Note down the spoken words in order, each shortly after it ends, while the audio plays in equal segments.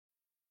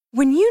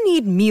When you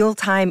need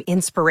mealtime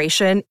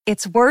inspiration,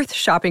 it's worth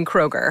shopping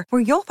Kroger,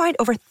 where you'll find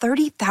over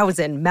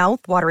 30,000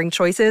 mouth-watering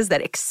choices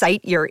that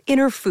excite your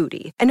inner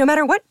foodie. And no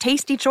matter what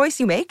tasty choice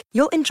you make,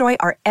 you'll enjoy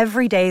our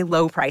everyday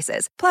low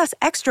prices, plus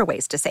extra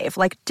ways to save,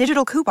 like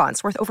digital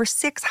coupons worth over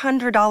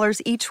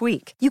 $600 each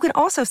week. You can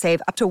also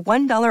save up to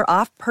 $1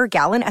 off per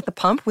gallon at the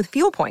pump with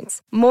fuel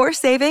points. More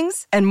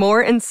savings and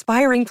more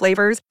inspiring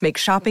flavors make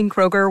shopping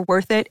Kroger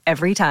worth it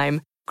every time.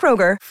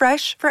 Kroger,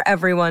 fresh for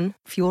everyone.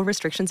 Fuel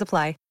restrictions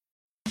apply.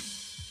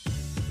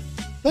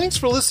 Thanks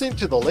for listening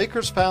to the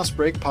Lakers Fast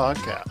Break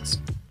podcast,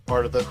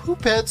 part of the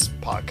Hoopheads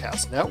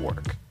Podcast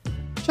Network.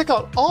 Check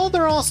out all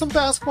their awesome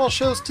basketball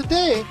shows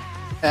today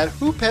at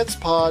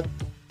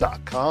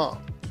hoopheadspod.com.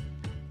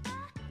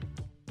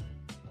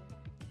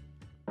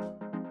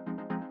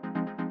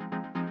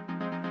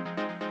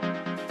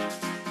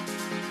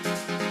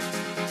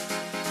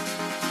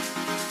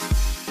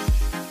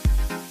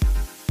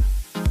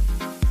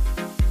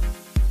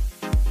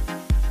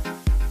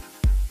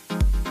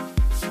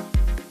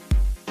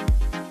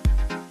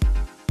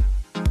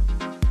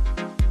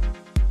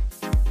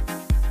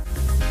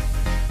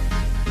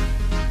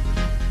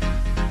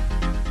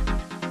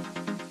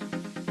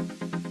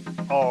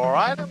 All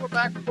right, and we're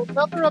back with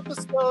another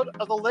episode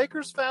of the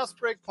Lakers Fast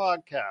Break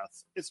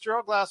podcast. It's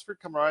Gerald Glassford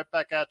coming right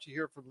back at you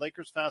here from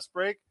Lakers Fast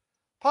Break,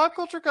 Pop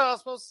Culture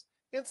Cosmos,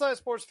 Inside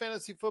Sports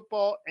Fantasy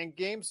Football, and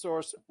Game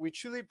Source. We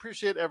truly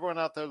appreciate everyone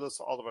out there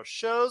listening to all of our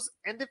shows.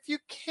 And if you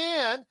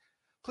can,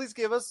 please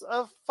give us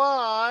a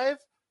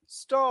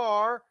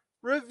 5-star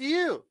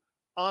review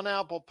on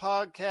Apple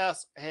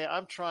Podcasts. Hey,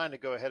 I'm trying to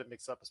go ahead and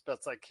mix up as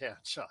best I can,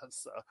 Sean.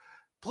 So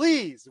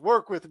please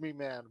work with me,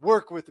 man.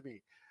 Work with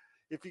me.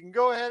 If you can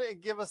go ahead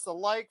and give us a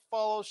like,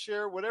 follow,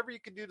 share, whatever you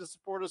can do to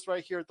support us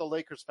right here at the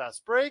Lakers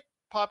Fast Break,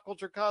 Pop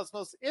Culture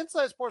Cosmos,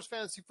 Inside Sports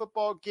Fantasy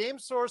Football, Game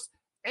Source,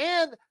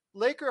 and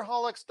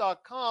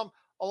Lakerholics.com,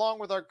 along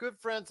with our good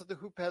friends at the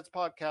Hoopheads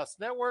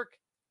Podcast Network,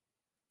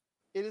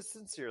 it is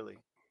sincerely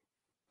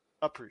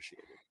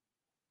appreciated.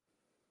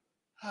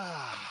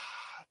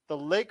 The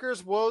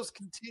Lakers' woes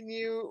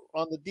continue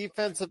on the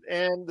defensive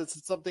end. This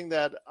is something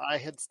that I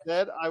had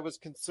said I was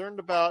concerned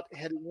about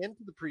heading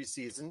into the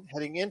preseason,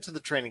 heading into the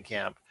training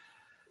camp.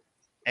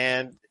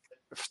 And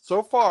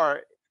so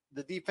far,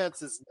 the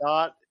defense is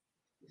not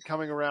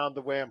coming around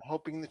the way I'm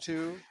hoping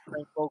to.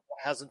 Frank Vogel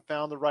hasn't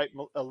found the right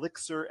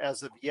elixir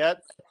as of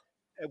yet,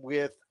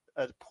 with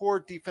a poor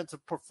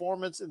defensive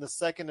performance in the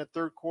second and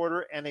third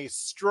quarter and a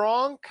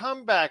strong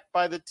comeback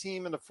by the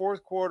team in the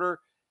fourth quarter.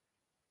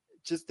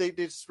 They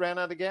just ran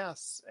out of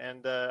gas,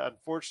 and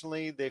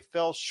unfortunately, they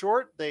fell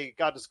short. They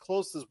got as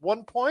close as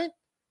 1 point,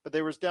 but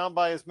they were down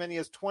by as many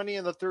as 20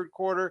 in the third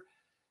quarter.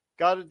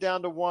 Got it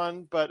down to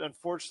 1, but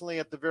unfortunately,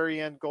 at the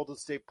very end, Golden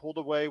State pulled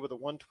away with a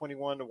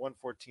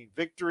 121-114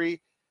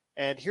 victory.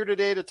 And here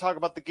today to talk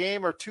about the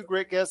game are two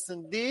great guests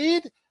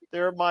indeed.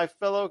 They're my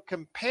fellow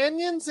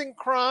companions in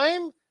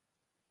crime,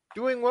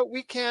 doing what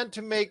we can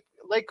to make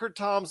Laker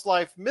Tom's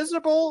life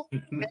miserable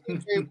any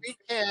way we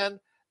can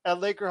at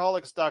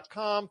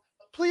Lakerholics.com.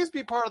 Please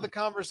be part of the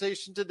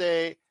conversation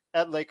today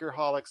at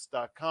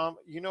Lakerholics.com.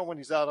 You know, when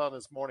he's out on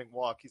his morning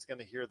walk, he's going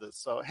to hear this.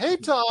 So, hey,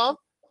 Tom.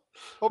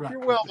 Hope you're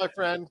well, my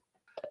friend.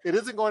 It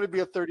isn't going to be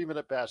a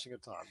 30-minute bashing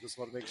of Tom. Just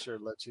want to make sure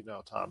to let you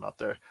know, Tom, out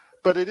there.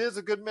 But it is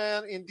a good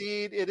man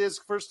indeed. It is,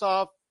 first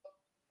off,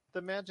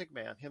 the Magic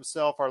Man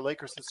himself, our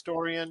Lakers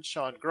historian,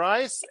 Sean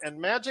Grice. And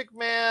Magic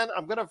Man,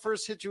 I'm going to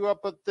first hit you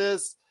up with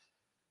this.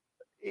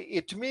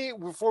 To me,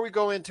 before we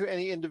go into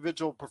any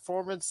individual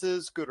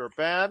performances, good or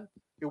bad,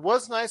 it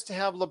was nice to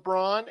have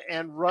LeBron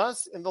and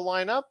Russ in the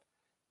lineup.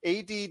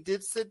 AD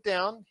did sit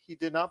down. He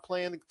did not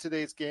play in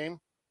today's game.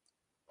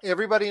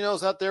 Everybody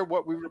knows out there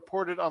what we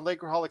reported on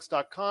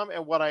Lakerholics.com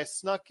and what I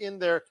snuck in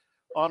there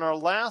on our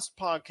last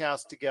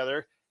podcast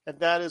together, and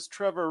that is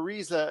Trevor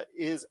Ariza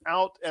is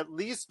out at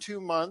least 2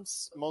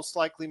 months, most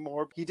likely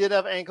more. He did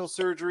have ankle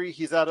surgery.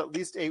 He's out at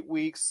least 8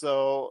 weeks,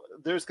 so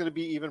there's going to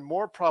be even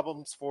more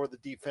problems for the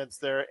defense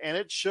there, and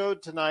it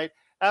showed tonight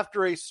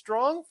after a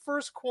strong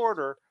first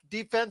quarter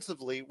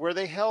defensively where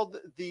they held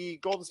the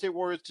Golden State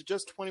Warriors to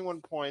just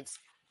 21 points.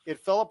 It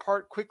fell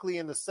apart quickly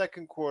in the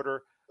second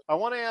quarter. I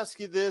want to ask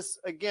you this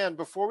again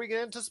before we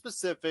get into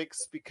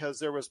specifics, because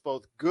there was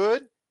both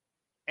good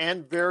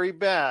and very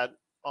bad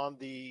on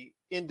the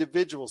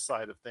individual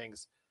side of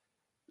things.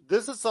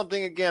 This is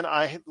something, again,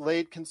 I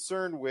laid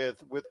concern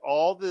with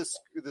all this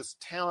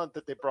talent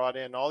that they brought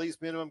in, all these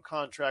minimum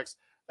contracts.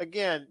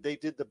 Again, they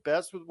did the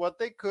best with what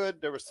they could.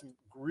 There were some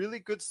really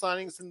good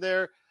signings in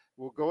there.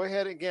 We'll go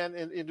ahead again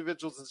in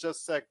individuals in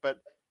just a sec. But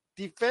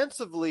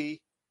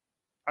defensively,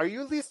 are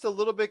you at least a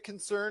little bit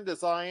concerned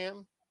as I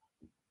am?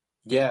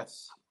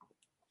 Yes,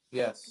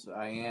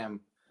 I am.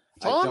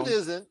 Tom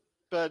isn't,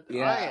 but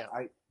yeah,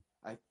 I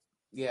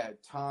am.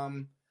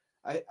 Tom.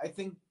 I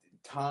think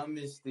Tom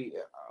is the.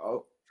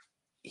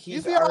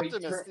 He's the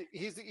optimist.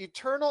 He's the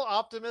eternal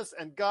optimist,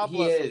 and God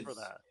bless him for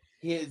that.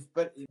 He is,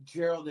 but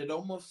Gerald, it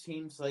almost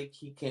seems like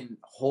he can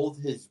hold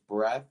his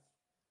breath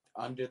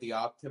under the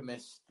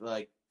optimist,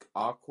 like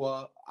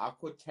aqua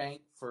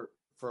tank for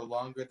for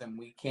longer than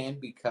we can,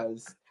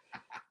 because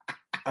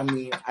I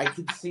mean, I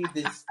could see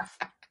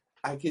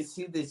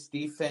this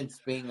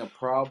defense being a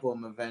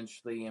problem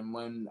eventually, and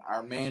when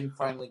our man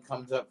finally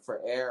comes up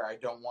for air, I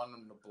don't want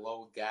him to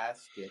blow a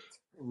gasket.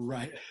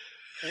 Right.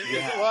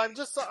 Well, I'm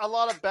just a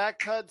lot of back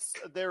cuts.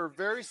 They were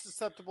very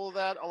susceptible to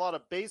that. A lot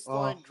of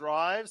baseline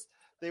drives.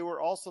 They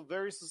were also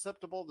very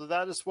susceptible to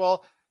that as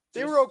well.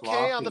 They were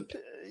okay on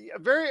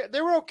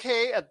they were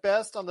okay at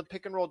best on the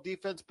pick and roll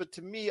defense, but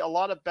to me, a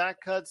lot of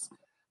back cuts,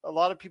 a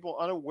lot of people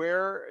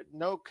unaware,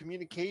 no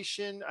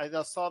communication. I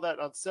saw that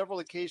on several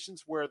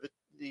occasions where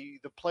the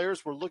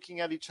players were looking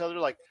at each other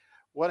like,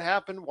 what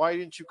happened? Why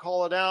didn't you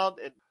call it out?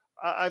 And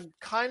I'm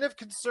kind of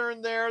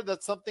concerned there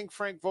that something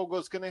Frank Vogel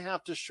is going to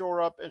have to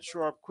shore up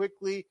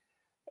quickly.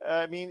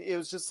 I mean, it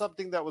was just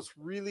something that was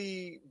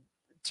really,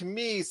 to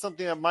me,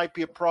 something that might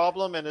be a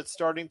problem, and it's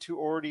starting to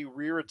already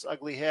rear its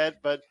ugly head.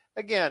 But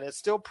again, it's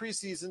still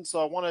preseason, so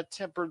I want to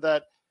temper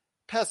that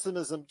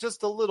pessimism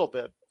just a little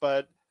bit.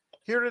 But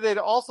here today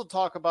to also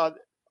talk about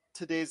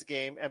today's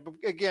game, and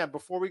again,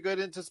 before we get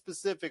into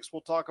specifics,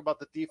 we'll talk about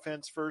the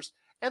defense first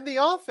and the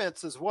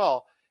offense as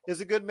well. Is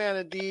a good man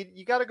indeed.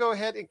 You got to go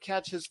ahead and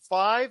catch his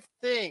 5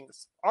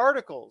 things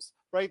articles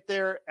right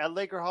there at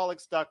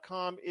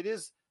Lakerholics.com. It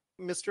is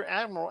Mr.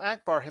 Admiral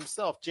Akbar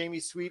himself, Jamie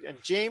Sweet. And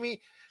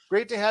Jamie,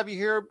 great to have you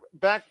here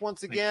back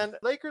once again.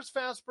 Lakers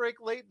Fast Break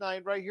Late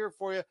Night right here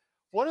for you.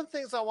 One of the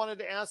things I wanted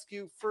to ask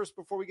you first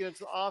before we get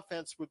into the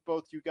offense with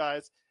both you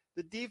guys,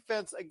 the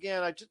defense,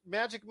 again,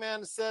 Magic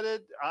Man said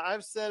it.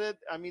 I've said it.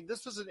 I mean,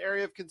 this was an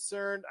area of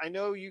concern. I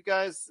know you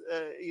guys,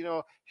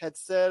 had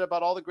said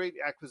about all the great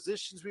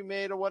acquisitions we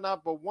made or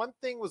whatnot, but one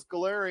thing was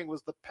glaring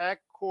was the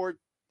backcourt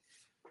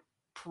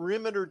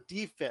perimeter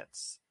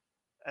defense.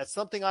 That's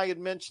something I had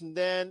mentioned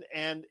then,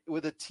 and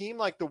with a team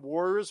like the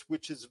Warriors,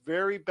 which is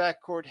very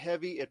backcourt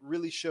heavy, it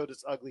really showed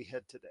its ugly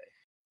head today.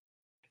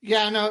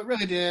 Yeah, no, it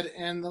really did.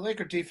 And the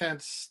Laker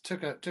defense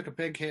took a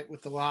big hit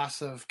with the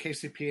loss of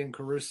KCP and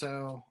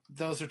Caruso.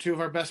 Those are 2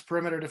 of our best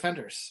perimeter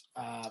defenders.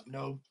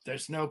 No,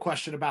 there's no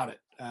question about it.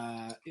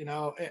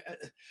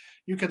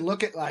 You could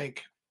look at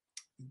like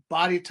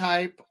body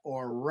type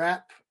or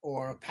rep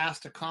or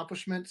past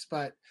accomplishments,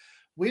 but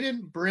we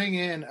didn't bring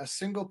in a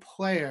single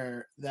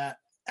player that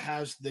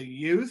has the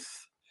youth,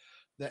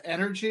 the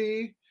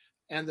energy,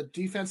 and the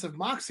defensive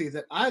moxie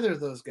that either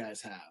of those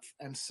guys have.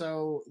 And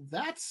so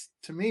that's,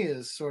 to me,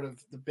 is sort of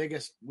the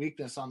biggest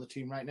weakness on the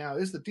team right now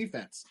is the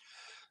defense.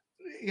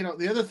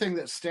 The other thing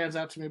that stands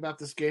out to me about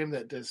this game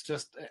that is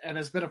just, and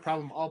has been a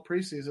problem all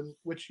preseason,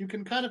 which you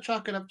can kind of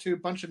chalk it up to a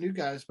bunch of new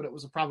guys, but it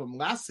was a problem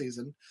last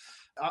season,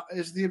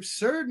 is the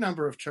absurd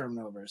number of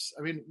turnovers.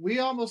 I mean, we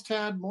almost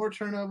had more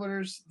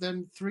turnovers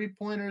than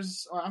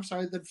three-pointers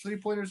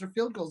or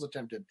field goals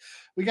attempted.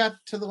 We got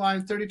to the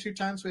line 32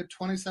 times. We had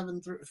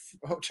 27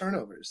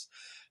 turnovers.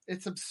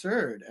 It's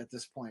absurd at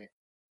this point.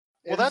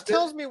 Well, that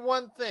tells me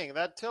one thing.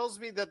 That tells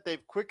me that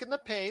they've quickened the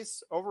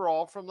pace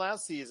overall from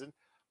last season.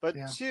 But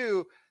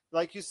 2,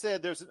 like you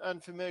said, there's an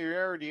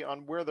unfamiliarity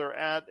on where they're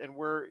at and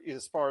where,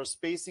 as far as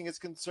spacing is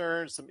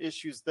concerned, some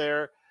issues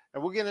there.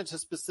 And we'll get into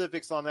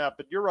specifics on that.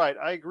 But you're right.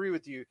 I agree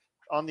with you.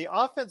 On the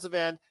offensive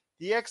end,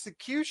 the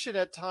execution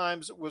at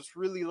times was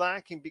really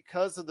lacking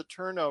because of the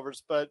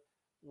turnovers. But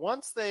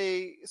once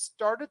they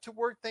started to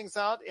work things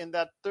out in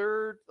that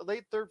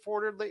late third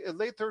quarter,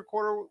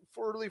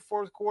 early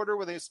fourth quarter,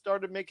 where they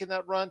started making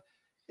that run,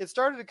 it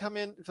started to come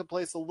into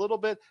place a little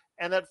bit.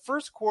 And that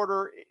first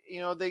quarter,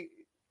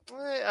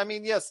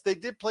 yes, they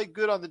did play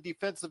good on the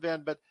defensive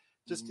end, but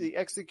just the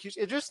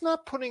execution, it's just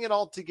not putting it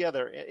all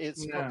together.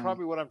 It's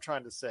probably what I'm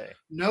trying to say.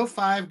 No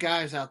 5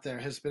 guys out there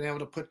has been able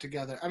to put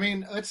together. I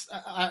mean, it's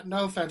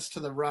no offense to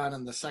the run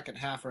in the second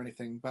half or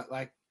anything, but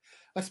like,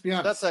 let's be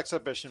honest. That's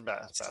exhibition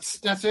basketball.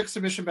 That's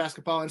exhibition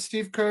basketball, and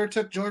Steve Kerr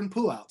took Jordan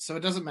Poole out, so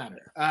it doesn't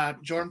matter.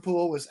 Jordan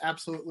Poole was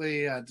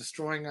absolutely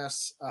destroying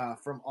us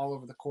from all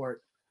over the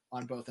court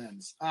on both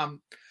ends.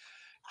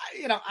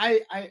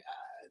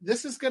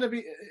 This is going to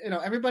be,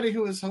 everybody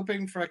who is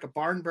hoping for like a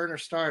barn burner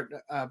start,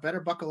 better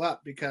buckle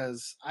up,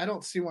 because I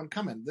don't see one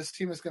coming. This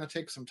team is going to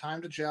take some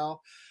time to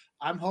gel.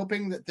 I'm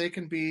hoping that they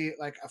can be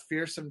like a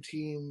fearsome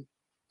team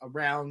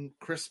around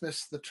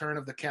Christmas, the turn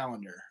of the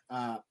calendar.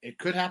 It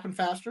could happen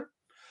faster.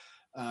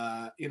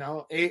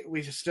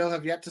 We still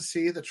have yet to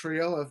see the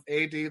trio of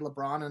AD,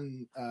 LeBron,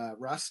 and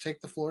Russ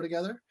take the floor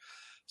together.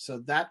 So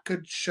that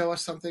could show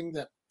us something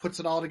that puts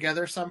it all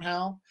together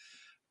somehow.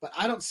 But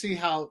I don't see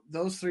how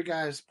those 3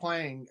 guys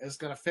playing is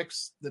going to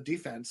fix the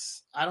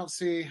defense. I don't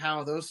see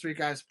how those 3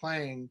 guys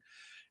playing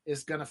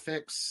is going to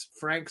fix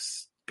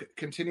Frank's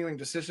continuing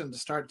decision to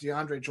start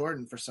DeAndre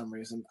Jordan for some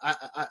reason.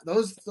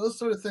 Those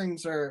sort of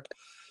things are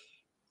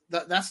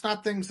that's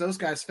not things those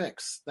guys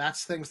fix.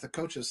 That's things the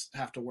coaches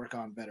have to work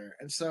on better.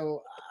 And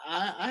so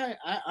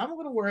I'm a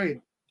little worried,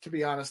 to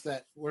be honest,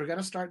 that we're going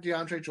to start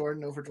DeAndre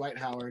Jordan over Dwight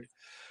Howard.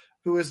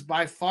 who is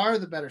by far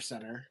the better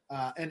center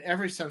in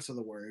every sense of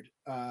the word.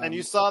 And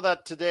you saw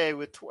that today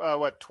with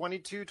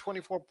 22,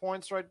 24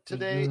 points right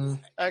today.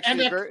 Mm-hmm.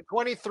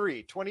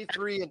 Actually,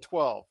 23 and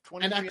 12.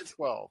 23 and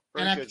 12.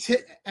 Very good.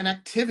 And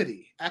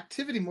activity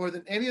more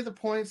than any of the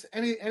points,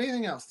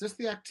 anything else. Just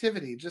the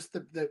activity, just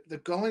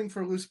the going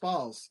for loose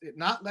balls,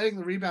 not letting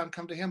the rebound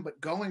come to him, but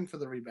going for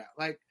the rebound.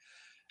 Like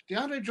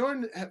DeAndre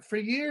Jordan, for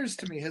years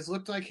to me, has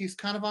looked like he's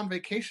kind of on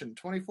vacation,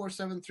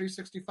 24/7,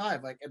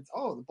 365. Like,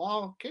 the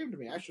ball came to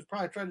me. I should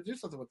probably try to do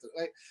something with it.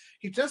 Like,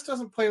 he just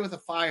doesn't play with a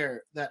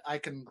fire that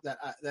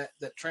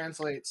that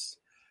translates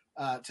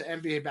to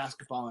NBA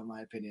basketball, in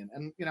my opinion.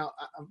 And a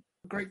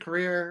great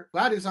career.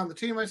 Glad he's on the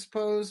team, I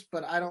suppose,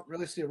 but I don't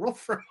really see a role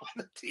for him on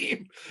the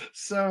team.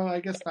 So I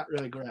guess not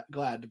really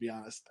glad, to be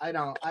honest. I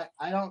don't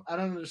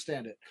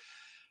understand it.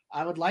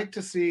 I would like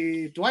to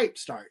see Dwight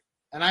start.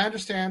 And I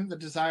understand the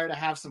desire to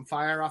have some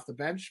fire off the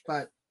bench,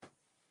 but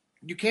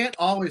you can't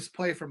always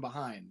play from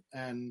behind.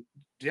 And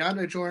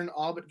DeAndre Jordan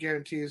all but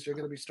guarantees you're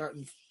going to be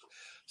starting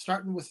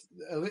with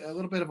a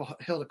little bit of a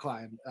hill to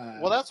climb.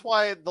 Well, that's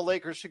why the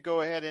Lakers should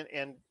go ahead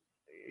and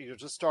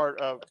just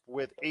start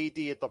with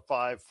AD at the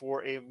 5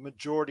 for a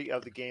majority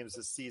of the games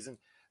this season,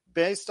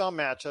 based on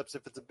matchups.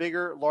 If it's a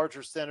bigger,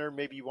 larger center,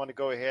 maybe you want to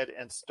go ahead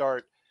and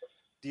start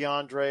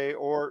DeAndre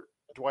or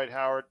Dwight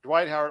Howard.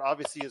 Dwight Howard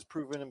obviously has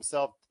proven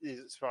himself,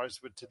 as far as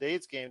with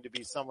today's game, to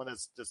be someone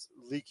that's just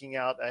leaking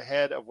out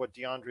ahead of what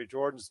DeAndre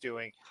Jordan's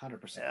doing.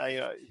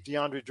 100%.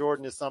 DeAndre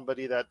Jordan is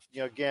somebody that,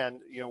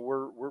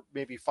 we're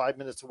maybe 5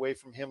 minutes away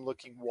from him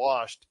looking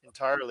washed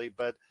entirely.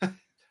 But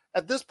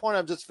at this point,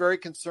 I'm just very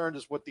concerned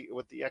as what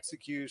the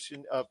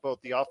execution of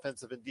both the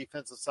offensive and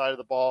defensive side of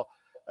the ball.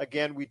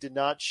 Again, we did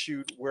not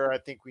shoot where I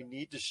think we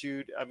need to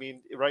shoot. I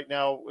mean, right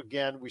now,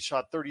 again, we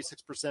shot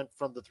 36%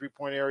 from the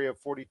three-point area,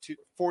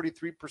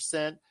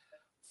 43%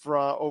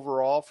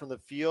 overall from the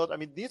field. I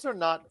mean, these are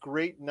not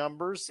great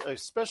numbers,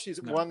 especially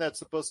one that's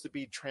supposed to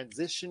be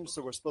transitioned.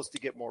 So we're supposed to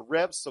get more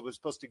reps. So we're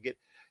supposed to get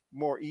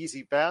more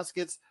easy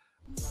baskets.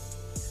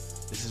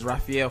 This is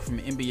Raphael from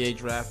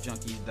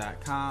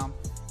NBADraftJunkies.com,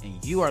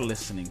 and you are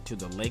listening to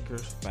the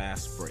Lakers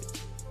Fast Break.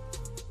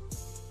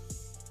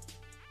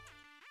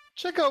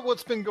 Check out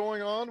what's been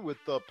going on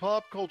with the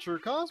Pop Culture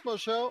Cosmos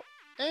Show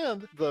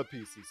and the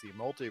PCC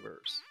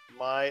Multiverse.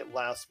 My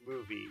last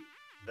movie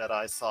that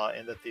I saw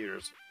in the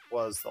theaters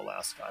was The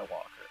Last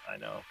Skywalker. I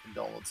know,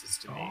 condolences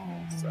to me.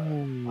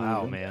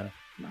 Wow, man.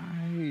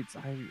 Right.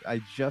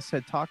 I just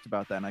had talked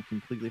about that, and I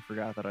completely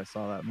forgot that I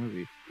saw that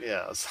movie.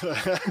 Yes. It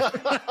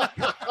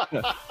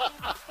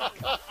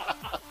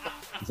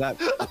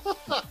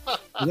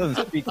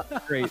doesn't speak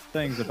great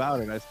things about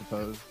it, I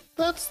suppose.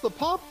 That's the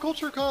Pop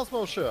Culture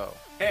Cosmos Show.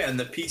 And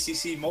the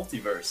PCC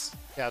Multiverse.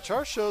 Catch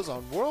our shows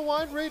on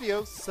Worldwide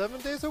Radio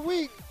 7 days a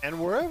week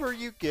and wherever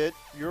you get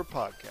your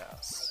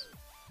podcasts.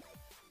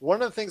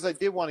 One of the things I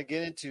did want to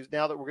get into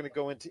now that we're going to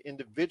go into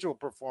individual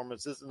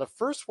performances, and the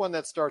first one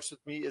that starts with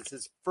me is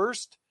his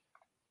first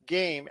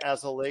game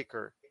as a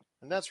Laker,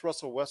 and that's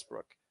Russell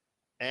Westbrook.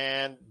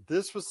 And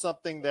this was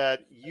something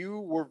that you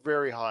were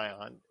very high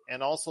on,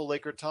 and also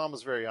Laker Tom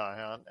was very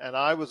high on, and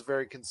I was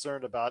very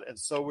concerned about, and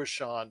so was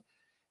Sean,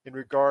 in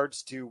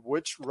regards to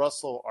which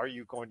Russell are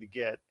you going to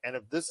get. And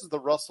if this is the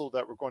Russell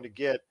that we're going to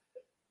get,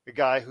 the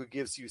guy who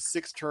gives you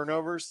 6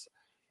 turnovers,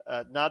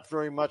 not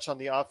very much on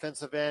the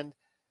offensive end,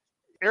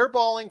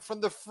 airballing from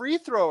the free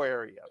throw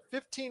area,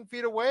 15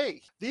 feet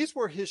away. These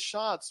were his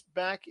shots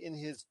back in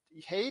his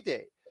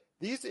heyday.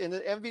 These in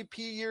the MVP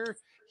year,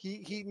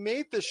 he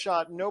made the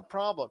shot no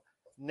problem.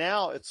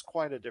 Now it's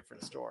quite a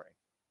different story.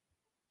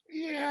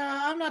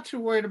 Yeah, I'm not too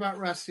worried about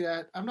Russ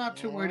yet. I'm not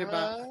too worried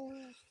about.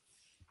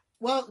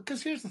 Well,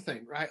 because here's the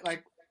thing, right?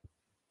 Like,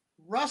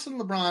 Russ and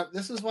LeBron,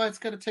 this is why it's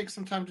going to take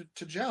some time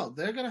to gel.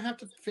 They're going to have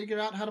to figure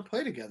out how to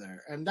play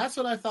together. And that's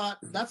what I thought.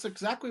 That's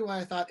exactly why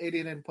I thought AD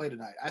didn't play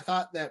tonight. I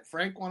thought that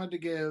Frank wanted to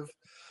give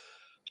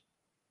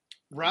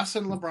Russ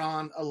and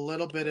LeBron a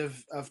little bit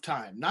of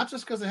time. Not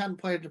just because they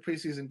hadn't played the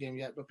preseason game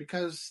yet, but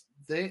because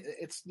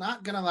it's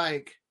not going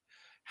to,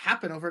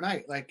 happen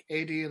overnight like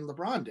AD and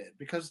LeBron did.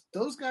 Because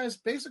those guys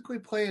basically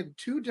play in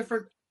 2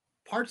 different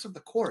parts of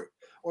the court.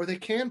 Or they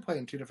can play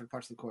in 2 different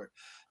parts of the court.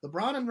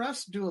 LeBron and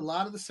Russ do a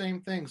lot of the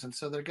same things, and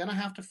so they're going to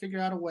have to figure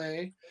out a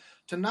way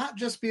to not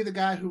just be the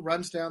guy who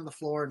runs down the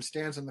floor and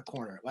stands in the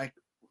corner. Like,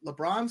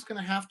 LeBron's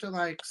going to have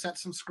to, set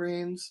some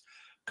screens,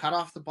 cut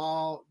off the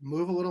ball,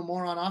 move a little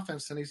more on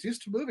offense than he's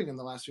used to moving in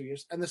the last few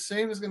years, and the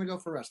same is going to go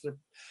for Russ.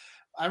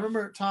 I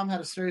remember Tom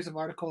had a series of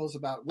articles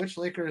about which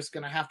Laker is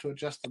going to have to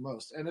adjust the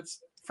most, and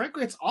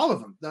frankly, it's all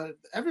of them.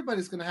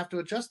 Everybody's going to have to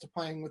adjust to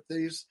playing with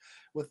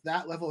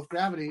that level of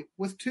gravity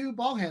with 2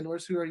 ball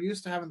handlers who are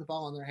used to having the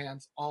ball in their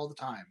hands all the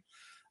time.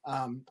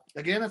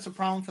 Again, it's a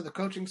problem for the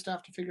coaching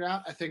staff to figure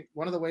out. I think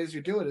one of the ways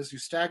you do it is you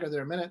stagger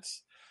their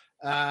minutes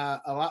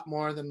a lot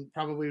more than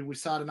probably we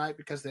saw tonight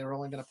because they were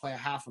only going to play a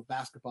half of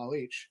basketball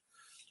each.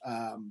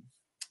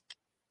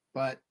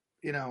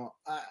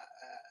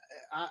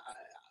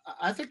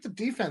 I think the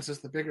defense is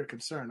the bigger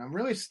concern.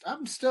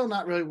 I'm still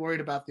not really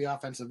worried about the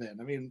offensive end.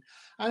 I mean,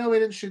 I know we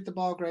didn't shoot the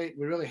ball great.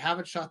 We really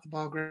haven't shot the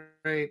ball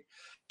great.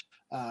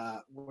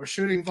 We're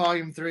shooting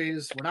volume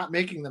threes. We're not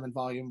making them in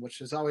volume, which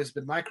has always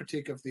been my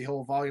critique of the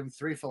whole volume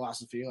 3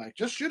 philosophy. Like,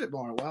 just shoot it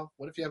more. Well,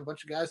 what if you have a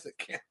bunch of guys that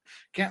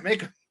can't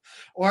make them?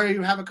 Or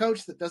you have a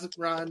coach that doesn't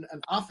run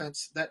an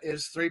offense that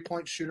is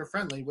 3-point shooter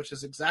friendly, which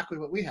is exactly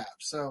what we have.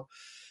 So,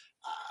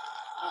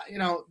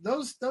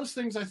 those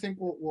things I think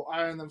will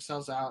iron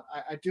themselves out.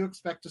 I do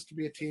expect us to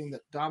be a team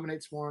that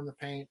dominates more in the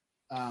paint,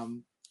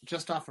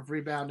 just off of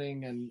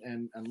rebounding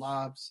and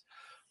lobs.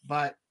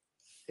 But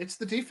it's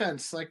the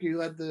defense, like you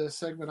led the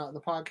segment on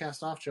the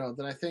podcast off, Joe,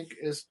 that I think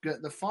is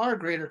the far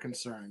greater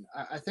concern.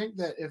 I think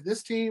that if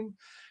this team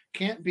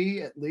can't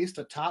be at least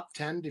a top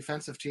 10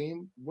 defensive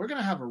team, we're going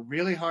to have a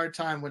really hard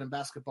time winning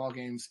basketball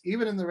games,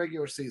 even in the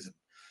regular season.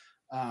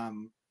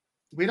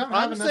 We don't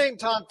have I'm saying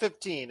top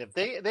 15. If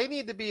they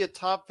need to be a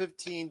top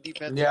 15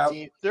 defensive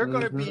team, they're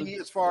going to be,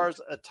 as far as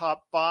a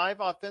top 5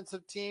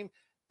 offensive team,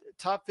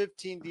 top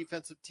 15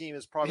 defensive team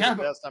is probably the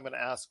best I'm going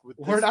to ask.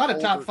 We're not a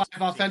top 5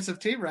 offensive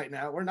team right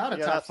now. We're not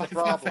a top 5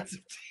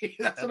 offensive team.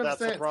 That's what I'm saying.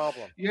 That's the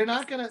problem. You're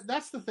not going to.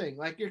 That's the thing.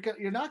 Like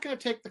you're not going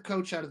to take the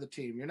coach out of the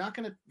team. You're not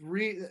going to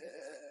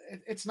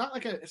It's not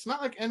like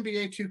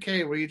NBA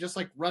 2K where you just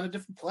like run a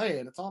different play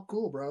and it's all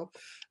cool, bro.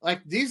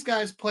 Like these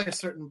guys play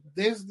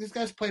these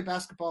guys play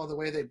basketball the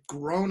way they've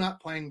grown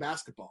up playing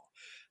basketball.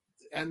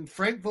 And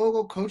Frank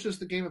Vogel coaches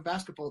the game of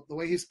basketball the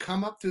way he's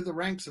come up through the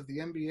ranks of the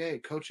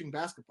NBA coaching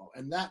basketball.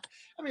 And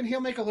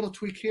he'll make a little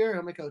tweak here.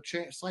 He'll make a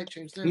slight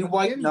change there. He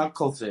white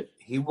knuckles it.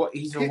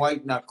 He's a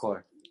white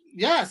knuckler.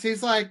 Yes,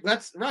 he's like,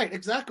 that's right,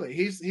 exactly.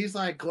 He's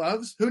like,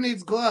 gloves. Who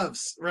needs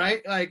gloves,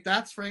 right? Like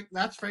that's Frank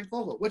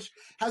Vogel, which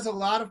has a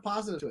lot of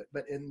positive to it.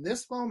 But in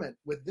this moment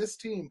with this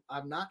team,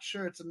 I'm not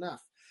sure it's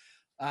enough.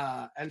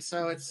 And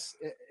so it's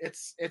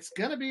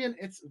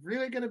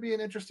really gonna be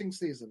an interesting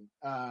season.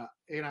 I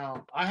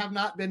have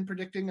not been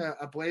predicting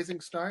a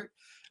blazing start.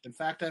 In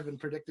fact, I've been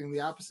predicting the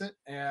opposite.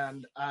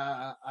 And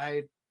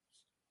like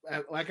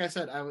I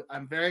said,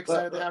 I'm very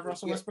excited to have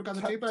Russell Westbrook on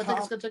the team, but I think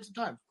it's gonna take some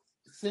time.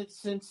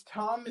 Since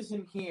Tom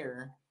isn't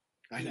here,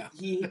 I know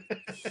he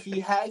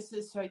has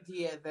this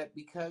idea that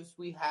because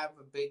we have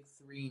a big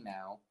 3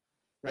 now,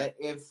 right,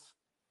 that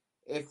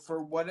if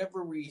for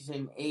whatever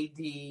reason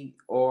AD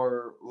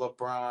or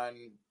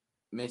LeBron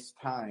miss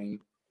time,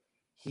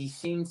 he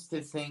seems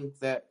to think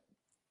that,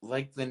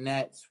 like the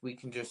Nets, we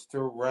can just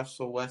throw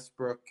Russell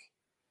Westbrook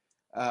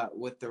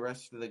with the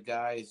rest of the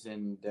guys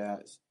and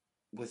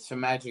with some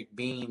magic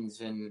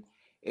beans, and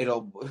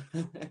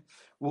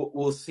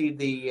we'll see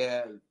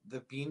the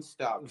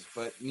beanstalks.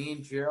 But me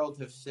and Gerald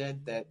have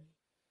said that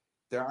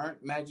there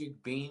aren't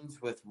magic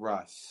beans with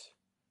Russ.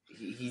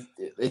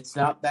 It's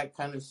not that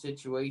kind of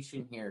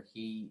situation here.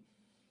 He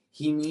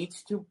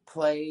needs to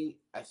play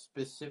a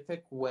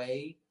specific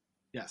way,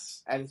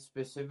 yes, at a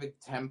specific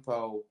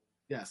tempo,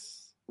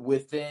 yes,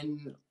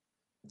 within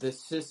the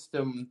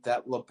system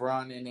that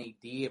LeBron and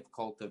AD have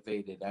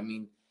cultivated. I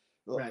mean,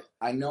 right.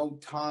 I know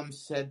Tom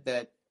said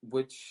that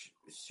which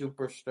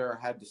superstar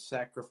had to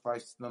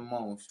sacrifice the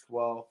most.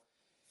 Well,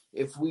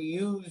 if we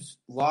use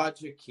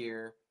logic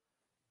here,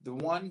 the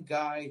one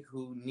guy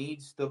who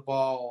needs the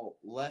ball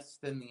less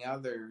than the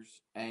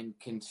others and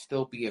can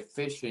still be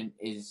efficient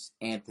is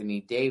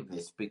Anthony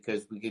Davis,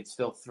 because we could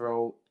still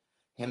throw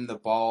him the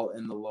ball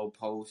in the low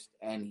post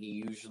and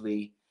he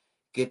usually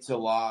gets a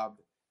lob,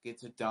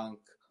 gets a dunk,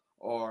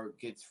 or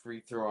gets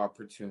free throw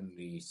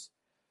opportunities.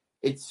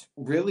 It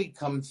really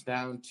comes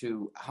down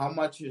to how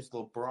much is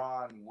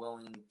LeBron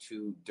willing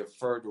to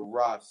defer to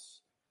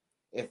Russ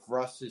if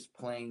Russ is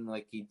playing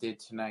like he did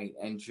tonight.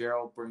 And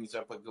Gerald brings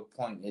up a good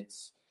point.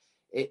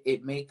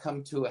 It may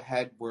come to a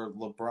head where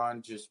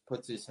LeBron just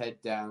puts his head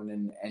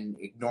down and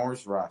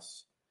ignores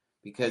Russ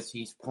because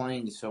he's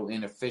playing so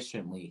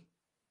inefficiently.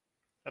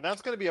 And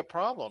that's going to be a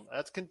problem.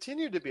 That's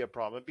continued to be a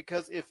problem,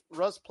 because if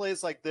Russ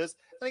plays like this,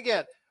 and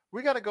again,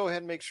 we got to go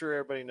ahead and make sure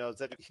everybody knows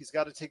that he's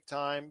got to take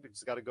time.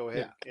 He's got to go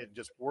ahead and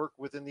just work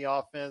within the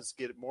offense,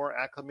 get more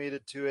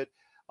acclimated to it.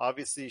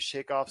 Obviously,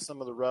 shake off some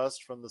of the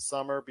rust from the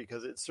summer,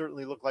 because it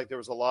certainly looked like there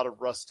was a lot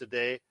of rust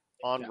today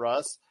on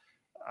Russ.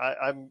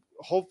 I'm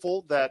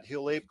hopeful that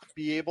he'll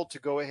be able to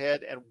go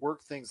ahead and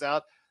work things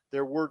out.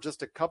 There were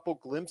just a couple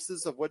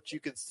glimpses of what you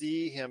could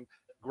see him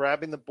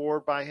grabbing the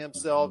board by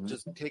himself,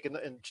 just taking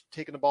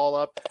the ball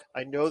up.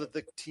 I know that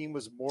the team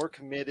was more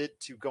committed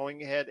to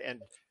going ahead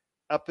and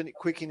up and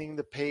quickening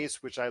the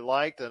pace, which I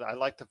liked. And I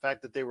liked the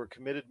fact that they were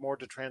committed more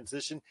to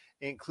transition,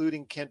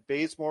 including Kent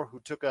Bazemore, who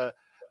took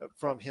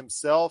from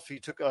himself. He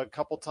took a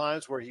couple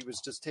times where he was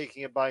just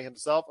taking it by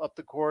himself up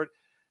the court.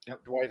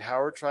 Yep. Dwight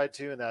Howard tried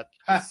to, and that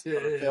was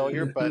a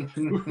failure. But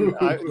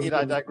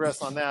I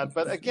digress on that.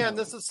 But again,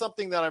 this is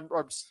something that I'm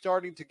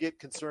starting to get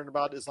concerned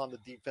about, is on the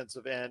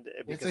defensive end.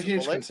 It's a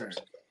huge concern.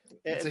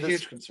 It's a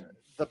huge concern.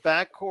 The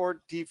backcourt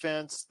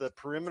defense, the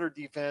perimeter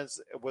defense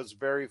was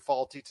very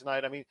faulty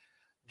tonight. I mean,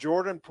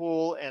 Jordan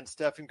Poole and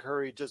Stephen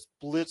Curry just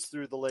blitzed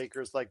through the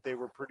Lakers like they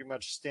were pretty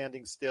much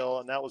standing still,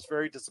 and that was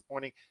very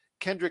disappointing.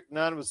 Kendrick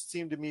Nunn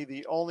seemed to me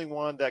the only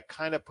one that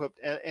kind of put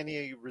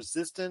any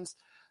resistance.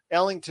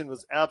 Ellington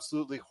was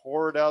absolutely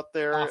horrid out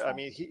there. Awful. I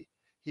mean,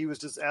 he was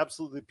just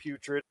absolutely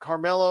putrid.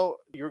 Carmelo,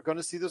 you're going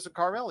to see this with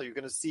Carmelo. You're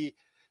going to see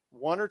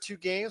 1 or 2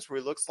 games where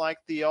he looks like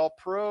the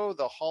All-Pro,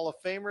 the Hall of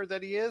Famer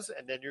that he is,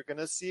 and then you're going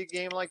to see a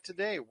game like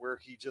today where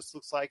he just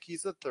looks like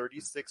he's a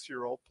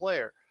 36-year-old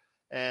player.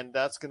 And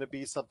that's going to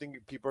be something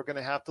people are going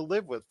to have to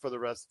live with for the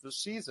rest of the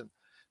season.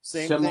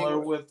 Similar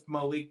with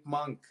Malik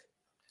Monk.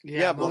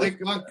 Yeah, Malik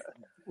Monk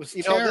was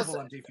terrible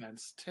on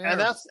defense.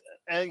 Terrible.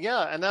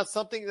 And that's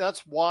something.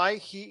 That's why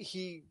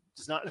he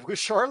is not with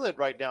Charlotte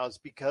right now. Is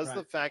because of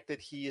the fact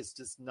that he is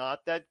just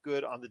not that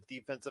good on the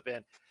defensive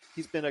end.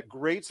 He's been a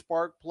great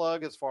spark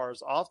plug as far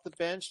as off the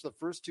bench. The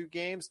first 2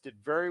 games did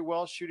very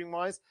well shooting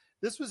wise.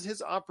 This was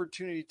his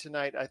opportunity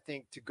tonight, I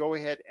think, to go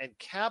ahead and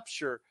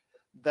capture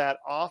that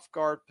off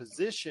guard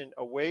position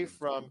away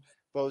from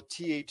both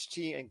THT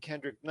and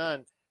Kendrick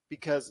Nunn,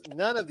 because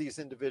none of these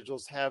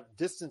individuals have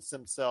distanced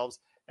themselves.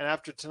 And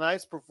after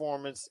tonight's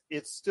performance,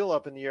 it's still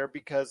up in the air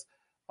because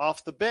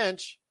off the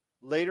bench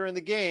later in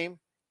the game,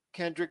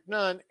 Kendrick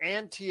Nunn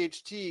and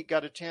THT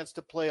got a chance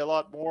to play a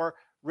lot more.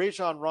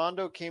 Rajon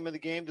Rondo came in the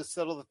game to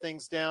settle the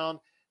things down,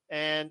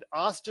 and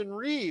Austin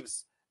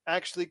Reeves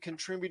actually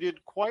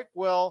contributed quite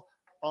well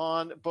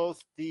on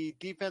both the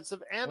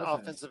defensive and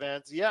offensive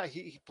ends. Yeah,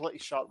 he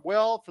shot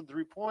well from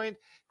 3-point,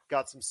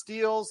 got some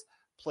steals,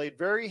 played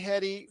very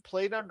heady,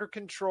 played under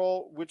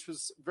control, which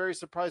was very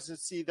surprising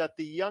to see that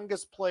the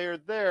youngest player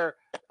there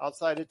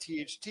outside of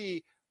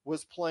THT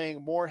was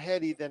playing more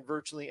heady than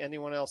virtually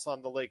anyone else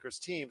on the Lakers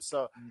team.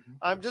 So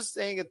I'm just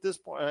saying at this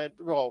point,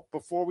 well,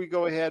 before we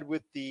go ahead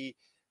with the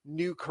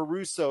new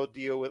Caruso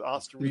deal with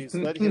Austin Reeves,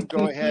 let him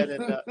go ahead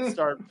and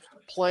start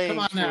playing.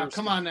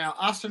 Come on now.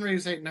 Austin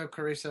Reeves ain't no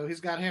Caruso.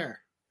 He's got hair.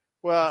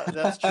 Well,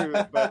 that's true.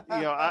 But,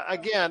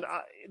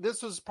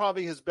 this was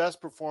probably his best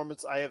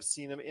performance I have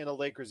seen him in a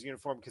Lakers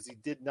uniform, because he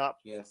did not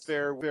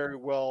fare very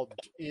well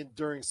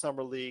during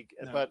Summer League.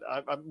 No. But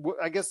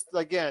I guess,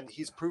 again,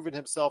 he's proven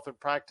himself in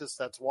practice.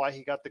 That's why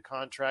he got the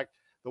contract,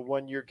 the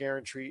 1-year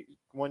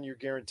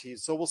guarantee.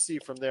 So we'll see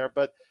from there.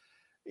 But,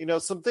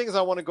 some things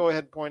I want to go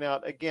ahead and point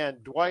out. Again,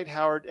 Dwight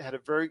Howard had a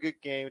very good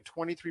game,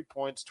 23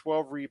 points,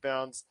 12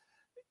 rebounds,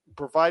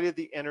 provided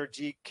the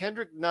energy.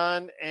 Kendrick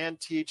Nunn and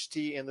THT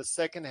in the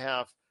second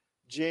half.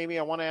 Jamie,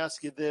 I want to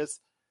ask you this.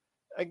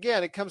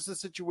 Again, it comes to the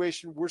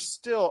situation, we're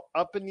still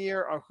up in the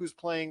air on who's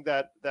playing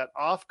that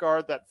off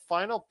guard, that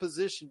final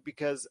position,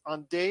 because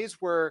on days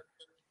where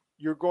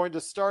you're going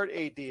to start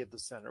AD at the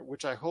center,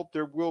 which I hope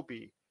there will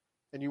be,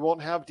 and you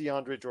won't have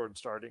DeAndre Jordan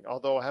starting,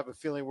 although I have a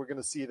feeling we're going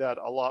to see that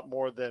a lot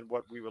more than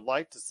what we would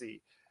like to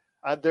see.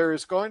 There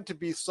is going to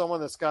be someone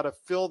that's got to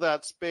fill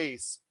that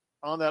space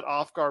on that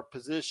off-guard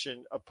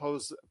position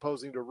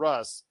opposing to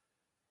Russ.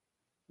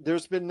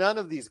 There's been none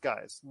of these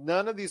guys.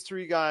 None of these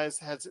 3 guys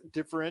has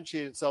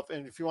differentiated himself.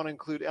 And if you want to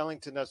include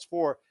Ellington, that's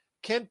 4.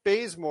 Kent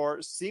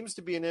Bazemore seems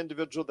to be an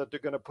individual that they're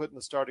going to put in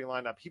the starting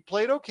lineup. He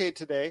played okay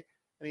today,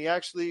 and he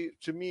actually,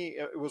 to me,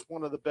 it was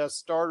one of the best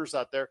starters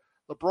out there.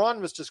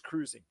 LeBron was just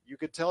cruising. You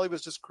could tell he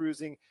was just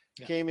cruising,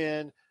 came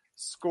in,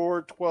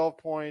 scored 12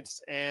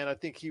 points, and I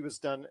think he was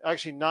done,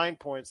 actually 9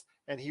 points,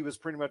 and he was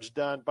pretty much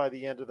done by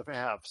the end of the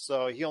half.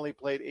 So he only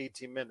played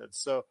 18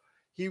 minutes. So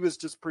he was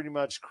just pretty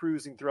much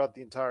cruising throughout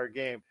the entire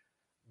game.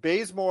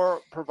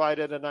 Bazemore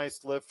provided a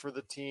nice lift for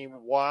the team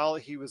while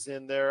he was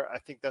in there. I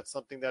think that's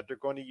something that they're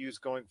going to use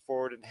going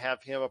forward and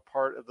have him a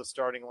part of the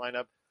starting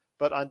lineup.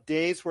 But on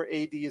days where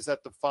AD is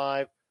at the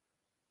 5,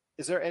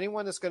 is there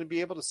anyone that's going to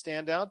be able to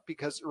stand out?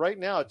 Because right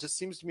now it just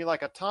seems to me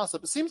like a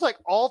toss-up. It seems like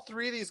all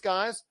 3 of these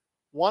guys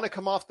want to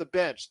come off the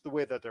bench the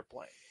way that they're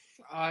playing.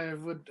 I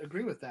would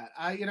agree with that.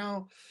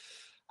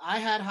 I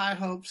had high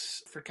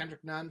hopes for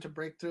Kendrick Nunn to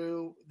break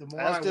through.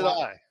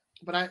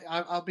 But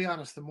I'll be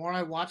honest, the more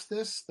I watch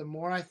this, the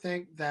more I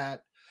think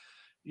that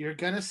you're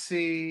going to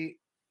see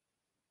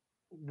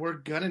we're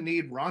going to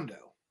need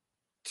Rondo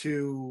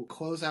to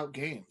close out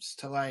games,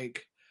 to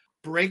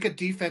break a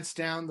defense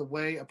down the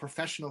way a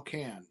professional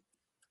can.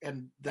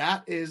 And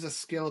that is a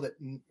skill that,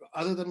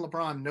 other than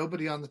LeBron,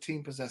 nobody on the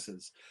team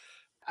possesses.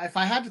 If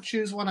I had to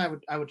choose one,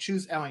 I would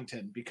choose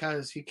Ellington,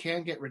 because he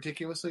can get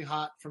ridiculously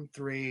hot from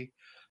 3.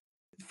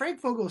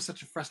 Frank Vogel is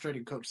such a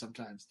frustrating coach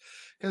sometimes,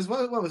 because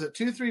what was it,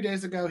 2-3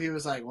 days ago, he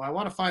was like, well, I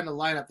want to find a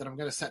lineup that I'm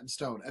going to set in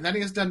stone. And then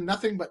he has done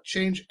nothing but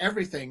change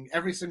everything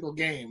every single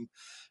game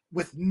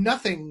with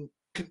nothing.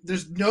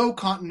 There's no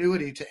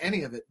continuity to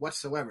any of it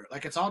whatsoever.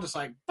 It's all just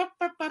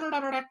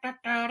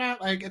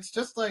it's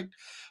just like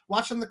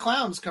watching the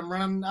clowns come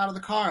running out of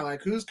the car.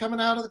 Who's coming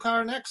out of the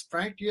car next,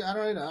 Frank?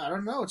 I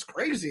don't know. It's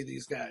crazy,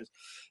 these guys.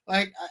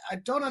 I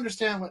don't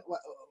understand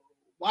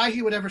why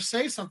he would ever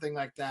say something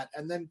like that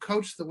and then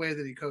coach the way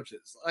that he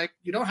coaches.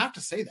 You don't have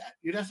to say that.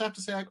 You just have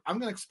to say, I'm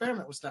going to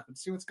experiment with stuff and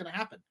see what's going to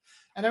happen.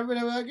 And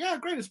everybody will be like, yeah,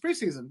 great, it's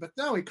preseason. But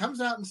no, he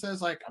comes out and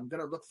says, I'm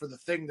going to look for the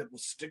thing that will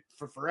stick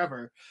for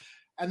forever,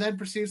 and then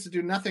proceeds to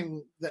do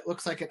nothing that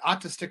looks like it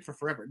ought to stick for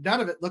forever. None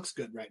of it looks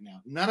good right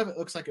now. None of it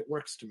looks like it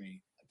works to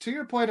me. To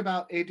your point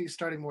about AD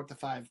starting more at the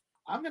 5,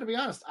 I'm going to be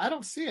honest. I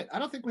don't see it. I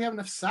don't think we have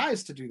enough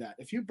size to do that.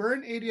 If you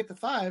burn AD at the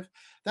 5,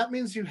 that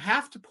means you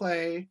have to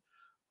play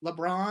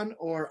LeBron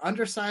or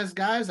undersized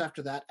guys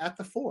after that at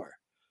the 4.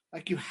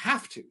 Like, you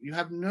have to. You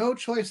have no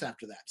choice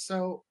after that.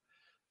 So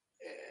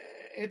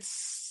it's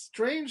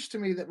strange to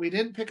me that we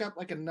didn't pick up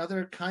like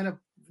another kind of,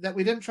 that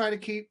we didn't try to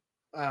keep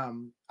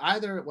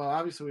either. Well,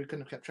 obviously we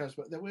couldn't have kept Travis,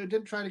 but that we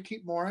didn't try to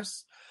keep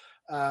Morris.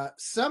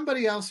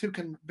 Somebody else who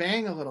can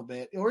bang a little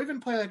bit, or even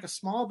play like a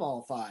small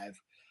ball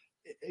 5.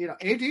 You know,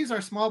 AD's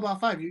our small ball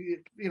 5.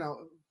 You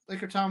know,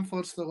 Laker Tom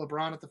floats the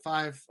LeBron at the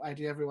 5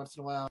 idea every once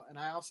in a while, and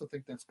I also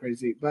think that's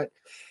crazy. But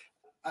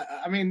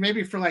I mean,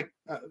 maybe for like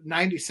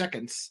 90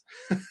 seconds,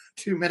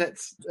 2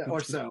 minutes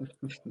or so.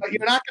 But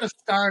you're not going to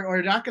start, or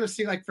you're not going to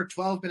see like for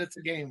 12 minutes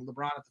a game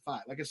LeBron at the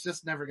 5. Like, it's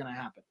just never going to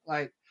happen.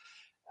 Like,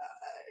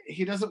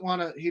 he doesn't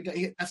want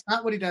to. That's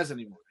not what he does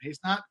anymore. He's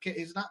not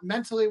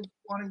mentally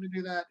wanting to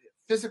do that.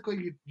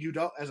 Physically, you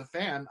don't. As a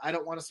fan, I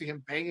don't want to see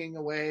him banging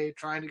away,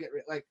 trying to get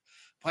like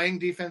playing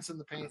defense in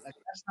the paint. Like,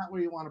 that's not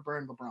where you want to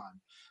burn LeBron.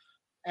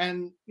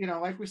 And, you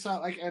know, like we saw,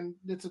 like, and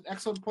it's an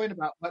excellent point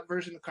about what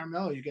version of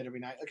Carmelo you get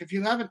every night. Like, if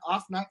you have an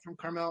off night from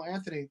Carmelo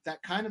Anthony,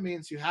 that kind of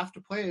means you have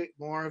to play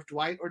more of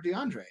Dwight or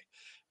DeAndre,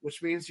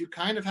 which means you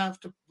kind of have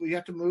to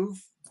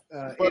move.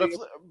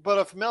 But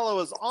if Melo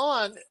is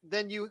on,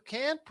 then you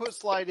can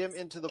slide him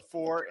into the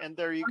 4, and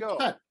there you go.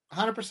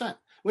 100%.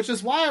 Which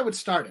is why I would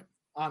start him.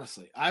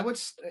 Honestly, I would,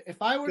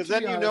 if I were, because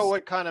then you know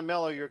what kind of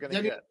Melo you're going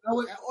to get.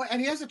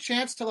 And he has a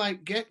chance to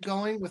like get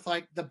going with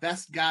like the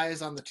best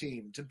guys on the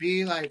team, to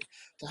be like,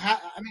 to have.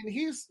 I mean,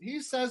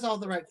 he says all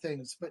the right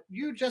things, but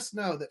you just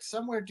know that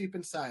somewhere deep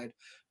inside,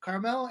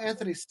 Carmelo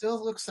Anthony still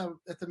looks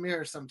at the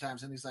mirror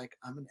sometimes, and he's like,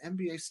 I'm an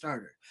NBA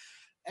starter,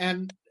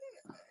 and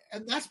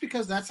that's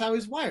because that's how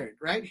he's wired,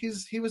 right?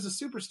 He was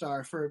a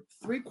superstar for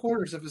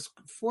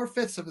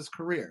 4/5 of his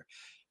career.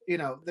 You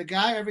know, the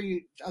guy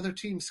every other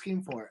team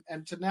schemed for,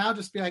 and to now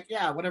just be like,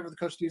 yeah, whatever the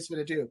coach needs me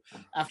to do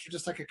after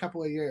just like a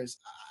couple of years.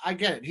 I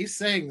get it. He's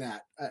saying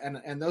that,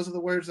 and those are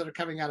the words that are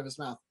coming out of his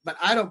mouth, but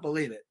I don't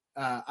believe it.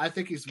 I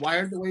think he's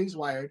wired the way he's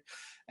wired.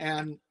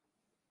 And,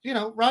 you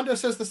know, Rondo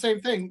says the same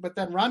thing, but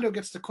then Rondo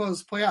gets to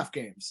close playoff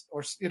games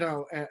or, you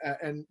know,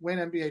 and win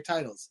NBA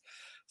titles.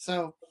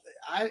 So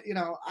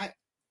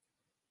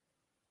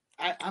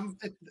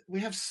we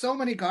have so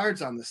many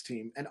guards on this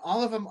team, and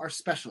all of them are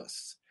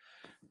specialists.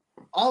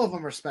 All of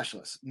them are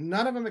specialists.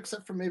 None of them,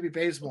 except for maybe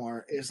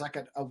Bazemore, is like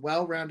a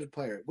well-rounded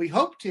player. We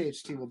hope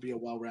THT will be a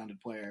well-rounded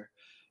player,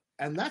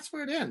 and that's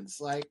where it ends.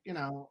 Like, you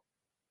know,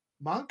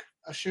 Monk,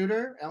 a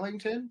shooter,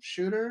 Ellington,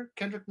 shooter,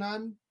 Kendrick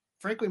Nunn,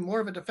 frankly, more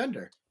of a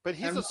defender. But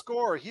he's a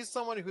scorer. He's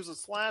someone who's a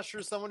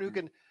slasher, someone who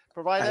can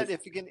provide that.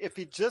 If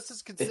he just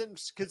is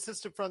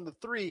consistent from the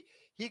 3,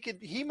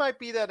 he might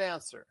be that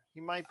answer.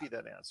 He might be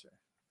that answer.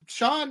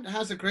 Sean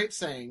has a great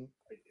saying: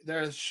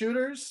 there are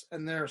shooters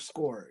and there are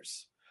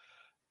scorers.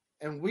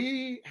 And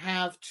we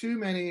have too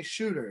many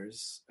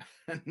shooters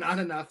and not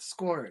enough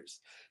scorers.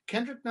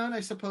 Kendrick Nunn,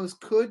 I suppose,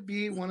 could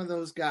be one of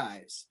those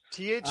guys.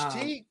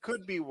 THT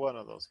could be one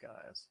of those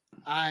guys.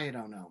 I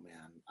don't know,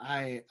 man.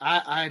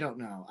 I don't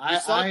know. I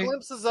saw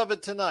glimpses of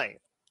it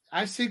tonight.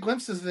 I see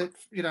glimpses of it,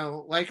 you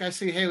know, like I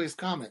see Haley's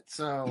Comet.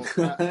 So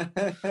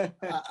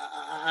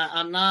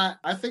I'm not.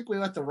 I think we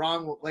let the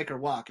wrong Laker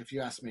walk, if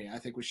you ask me. I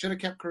think we should have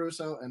kept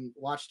Caruso and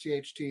watched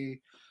THT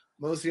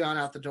mosey on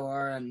out the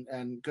door,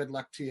 and good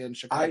luck to you in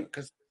Chicago.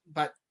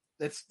 But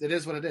it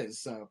is what it is.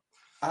 So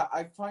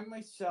I find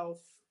myself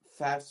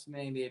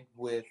fascinated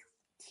with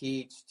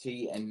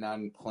THT and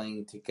Nunn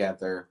playing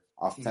together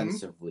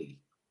offensively.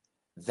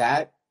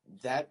 Mm-hmm.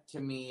 That to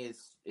me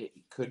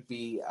could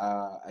be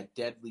a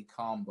deadly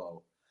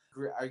combo.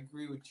 I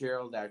agree with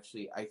Gerald.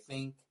 Actually, I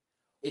think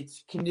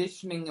it's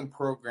conditioning and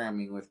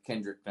programming with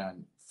Kendrick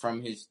Nunn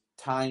from his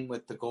time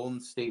with the Golden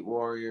State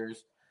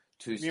Warriors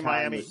to his time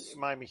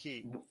Miami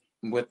Heat.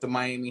 With the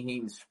Miami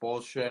Heat and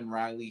Spoelstra and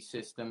Riley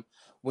system.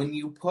 When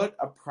you put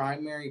a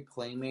primary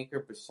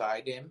playmaker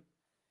beside him,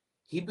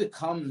 he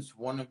becomes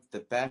one of the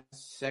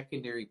best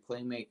secondary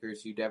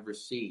playmakers you'd ever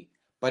see.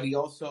 But he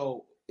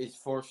also is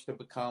forced to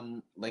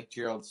become, like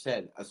Gerald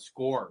said, a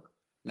scorer,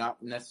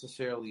 not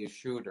necessarily a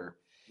shooter.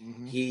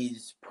 Mm-hmm.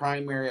 His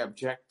primary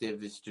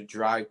objective is to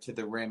drive to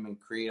the rim and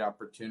create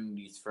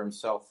opportunities for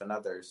himself and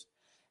others.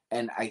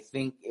 And I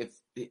think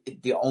if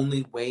the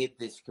only way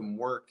this can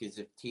work is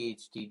if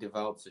THT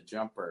develops a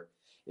jumper.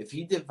 If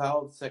he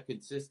develops a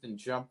consistent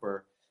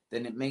jumper,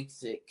 then it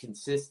makes it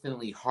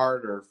consistently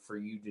harder for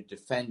you to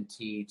defend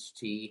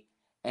THT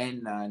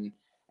and Nunn,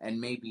 and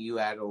maybe you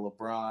add a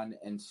LeBron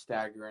and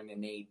stagger in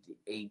an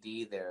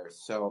AD there.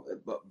 So,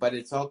 but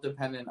it's all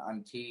dependent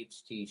on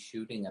THT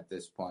shooting at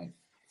this point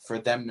for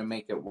them to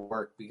make it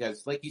work.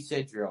 Because, like you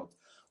said, Gerald,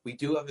 we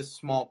do have a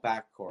small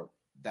backcourt.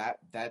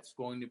 That's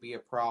going to be a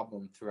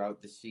problem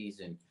throughout the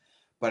season.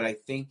 But I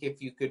think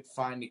if you could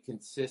find a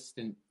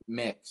consistent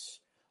mix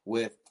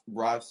with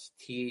Russ,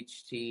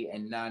 THT,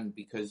 and Nunn,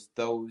 because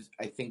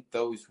I think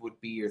those would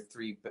be your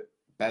 3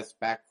 best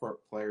backcourt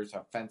players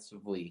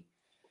offensively,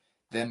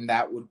 then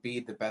that would be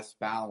the best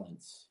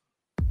balance.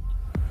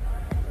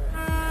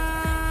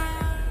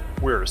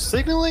 We're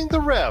signaling the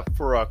ref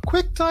for a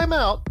quick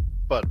timeout,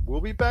 but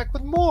we'll be back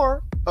with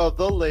more of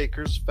the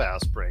Lakers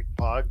Fast Break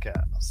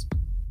podcast.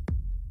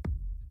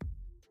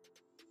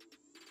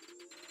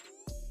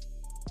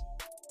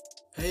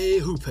 Hey,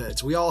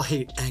 hoopheads, we all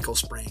hate ankle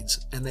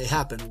sprains, and they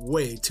happen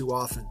way too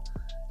often.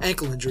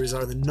 Ankle injuries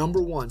are the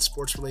number one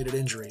sports-related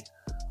injury.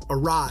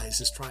 Arise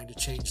is trying to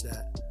change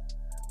that.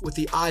 With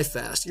the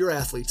iFast, your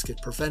athletes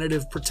get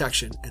preventative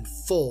protection and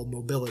full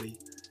mobility.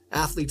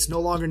 Athletes no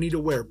longer need to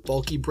wear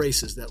bulky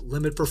braces that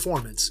limit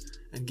performance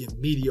and give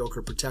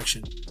mediocre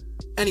protection.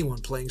 Anyone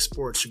playing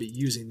sports should be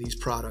using these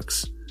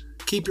products.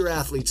 Keep your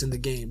athletes in the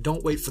game.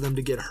 Don't wait for them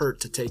to get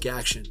hurt to take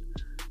action.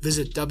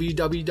 Visit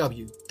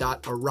www.arise.com,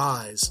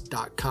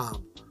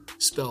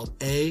 spelled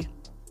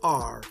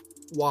ARYSE,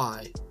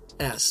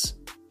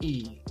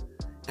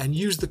 and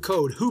use the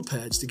code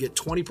HOOPHEADS to get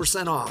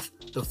 20% off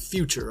the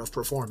future of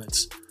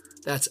performance.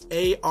 That's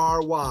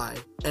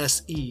ARYSE.com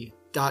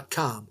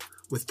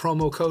with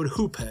promo code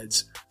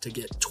HOOPHEADS to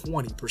get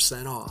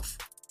 20% off.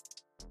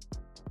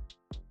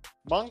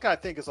 Monk, I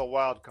think, is a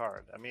wild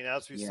card. I mean,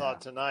 as we saw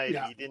tonight,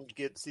 he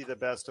didn't see the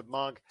best of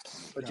Monk.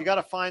 But you got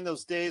to find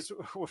those days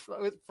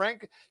with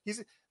Frank.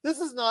 This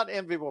is not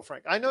enviable,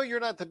 Frank. I know you're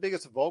not the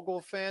biggest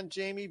Vogel fan,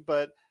 Jamie,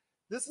 but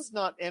this is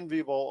not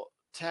enviable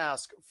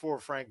task for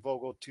Frank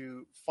Vogel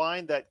to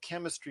find that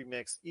chemistry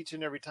mix each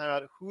and every time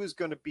out. Who is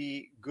going to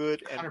be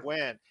good and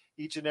when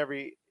each and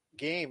every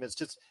game?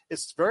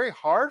 It's very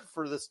hard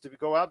for this to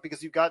go out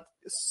because you've got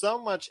so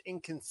much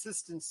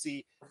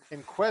inconsistency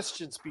and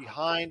questions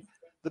behind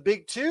the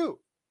big two.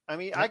 I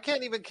mean, I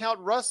can't even count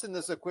Russ in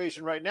this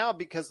equation right now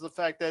because of the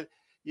fact that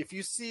if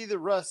you see the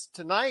Russ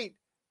tonight,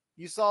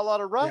 you saw a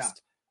lot of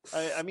rust.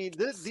 Yeah. I mean,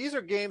 these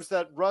are games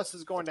that Russ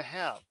is going to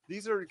have.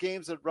 These are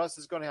games that Russ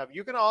is going to have.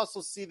 You can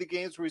also see the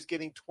games where he's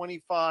getting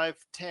 25,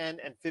 10,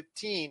 and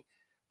 15,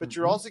 but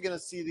you're also going to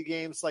see the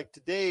games like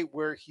today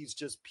where he's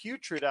just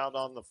putrid out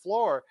on the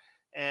floor.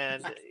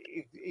 And,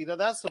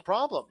 that's the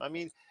problem. I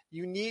mean,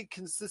 you need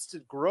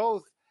consistent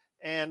growth.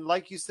 And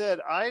like you said,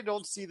 I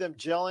don't see them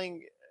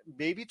gelling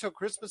maybe till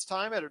Christmas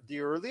time at the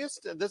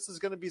earliest. And this is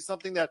going to be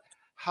something that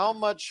how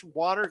much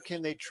water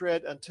can they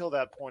tread until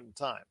that point in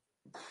time?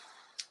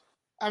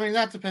 I mean,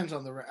 that depends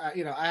on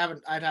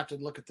I'd have to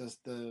look at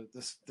the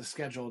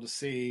schedule to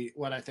see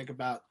what I think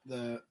about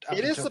it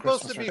is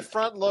supposed to be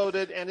front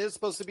loaded and is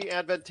supposed to be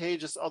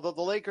advantageous, although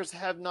the Lakers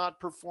have not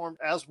performed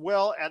as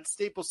well at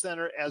Staples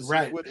Center as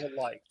you would have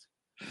liked.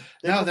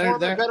 They're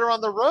better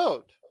on the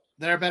road.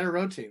 They're a better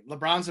road team.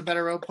 LeBron's a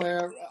better road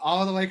player. All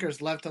of the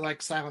Lakers love to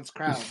silence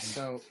crowds.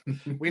 So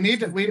what we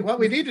need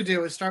to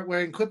do is start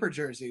wearing Clipper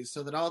jerseys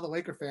so that all the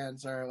Laker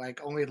fans are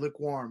only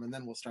lukewarm, and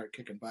then we'll start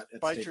kicking butt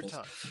at Bite Staples.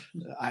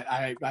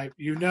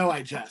 your tongue.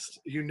 I jest.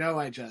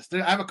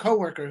 I have a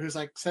coworker who's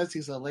says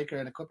he's a Laker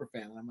and a Clipper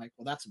fan, and I'm like,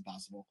 well, that's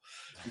impossible.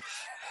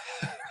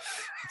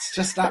 It's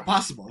just not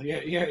possible.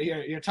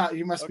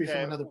 You must be from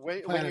another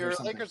planet. When you're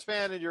a Lakers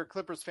fan and you're a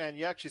Clippers fan,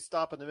 you actually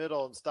stop in the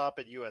middle and stop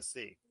at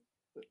USC.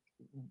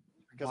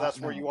 Because that's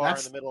where you are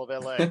in the middle of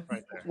LA, right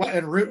there. What,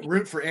 and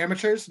root for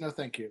amateurs? No,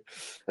 thank you.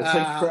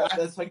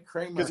 That's like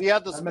Kramer. Because you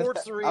have the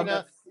sports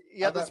arena.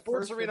 You have the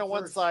sports arena on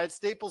one side,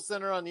 Staples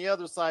Center on the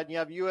other side, and you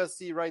have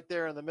USC right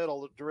there in the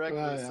middle directly.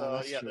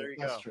 There you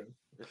go. True.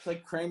 It's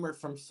like Kramer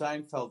from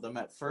Seinfeld. I'm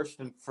at First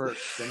and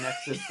First, the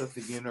nexus of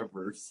the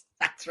universe.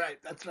 That's right.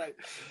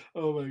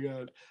 Oh my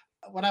God.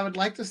 What I would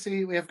like to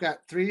see, we have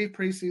got 3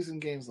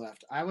 preseason games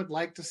left. I would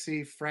like to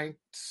see Frank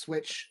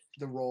switch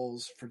the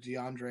roles for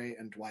DeAndre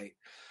and Dwight.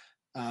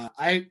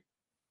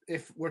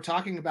 If we're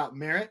talking about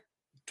merit,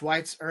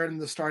 Dwight's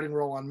earned the starting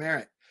role on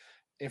merit.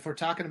 If we're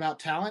talking about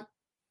talent,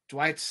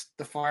 Dwight's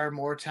the far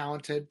more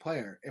talented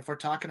player. If we're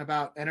talking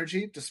about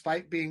energy,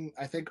 despite being,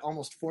 I think,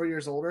 almost 4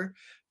 years older,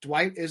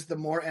 Dwight is the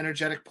more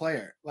energetic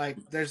player.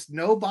 There's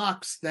no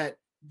box that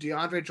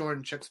DeAndre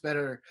Jordan checks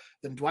better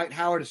than Dwight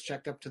Howard has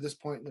checked up to this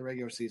point in the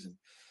regular season.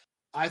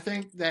 I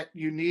think that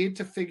you need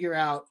to figure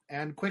out,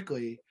 and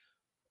quickly,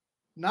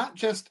 not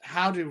just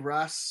how do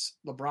Russ,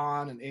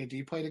 LeBron, and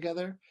AD play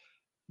together,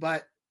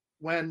 but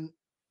when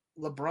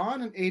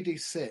LeBron and AD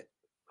sit,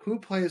 who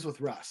plays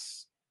with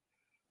Russ?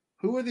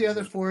 Who are the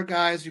other 4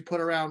 guys you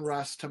put around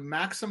Russ to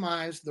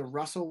maximize the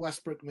Russell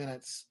Westbrook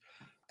minutes?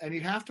 And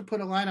you have to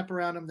put a lineup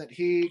around him that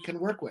he can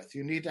work with.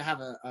 You need to have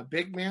a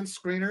big man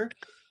screener,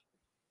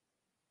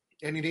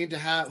 and you need to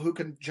have who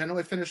can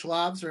generally finish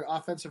lobs or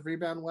offensive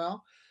rebound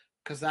well.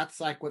 Because that's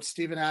what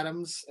Steven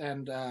Adams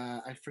and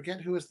I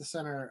forget who was the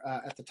center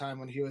at the time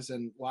when he was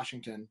in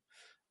Washington,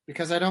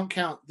 because I don't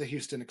count the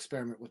Houston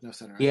experiment with no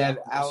center. He had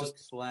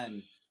Alex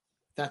Len.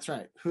 That's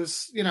right.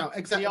 Who's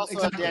exactly. He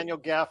also had Daniel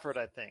Gafford,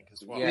 I think,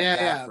 as well.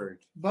 Yeah.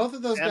 Both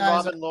of those and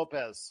guys. Robin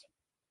Lopez.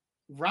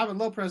 Robin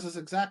Lopez is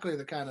exactly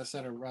the kind of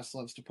center Russ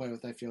loves to play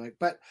with, I feel like.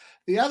 But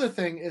the other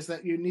thing is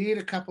that you need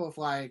a couple of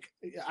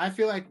I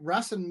feel like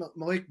Russ and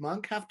Malik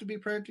Monk have to be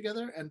paired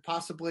together, and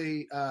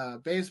possibly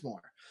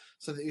Bazemore,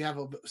 so that you have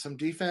some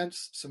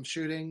defense, some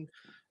shooting,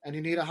 and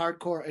you need a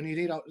hardcore, and you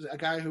need a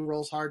guy who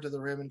rolls hard to the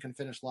rim and can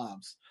finish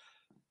lobs.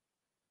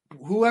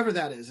 whoever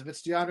that is. If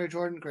it's DeAndre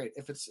Jordan, great.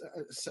 If it's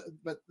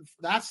but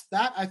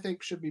that I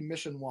think should be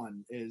mission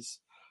one is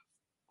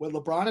when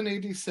LeBron and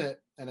AD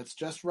sit and it's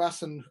just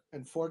Russ and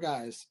 4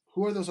 guys.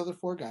 Who are those other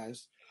 4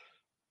 guys?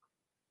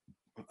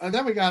 And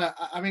then we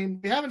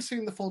haven't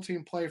seen the full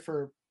team play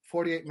for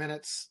 48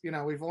 minutes.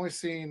 We've only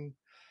seen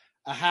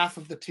a half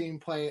of the team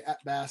play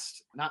at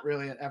best, not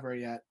really ever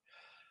yet.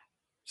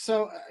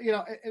 So,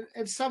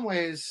 in some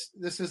ways,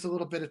 this is a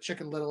little bit of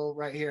Chicken Little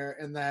right here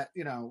in that,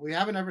 we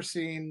haven't ever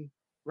seen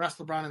Russ,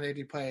 LeBron, and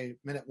AD play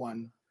minute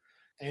 1,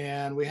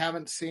 and we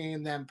haven't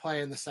seen them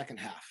play in the second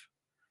half.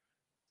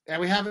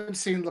 And we haven't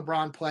seen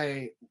LeBron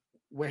play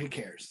where he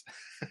cares,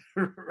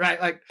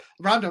 right? Like,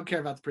 LeBron don't care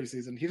about the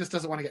preseason. He just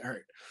doesn't want to get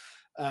hurt.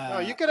 No,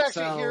 you could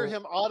actually hear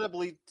him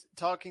audibly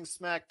talking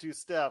smack to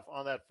Steph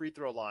on that free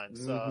throw line.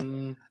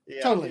 So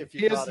yeah, totally,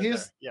 he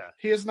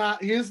is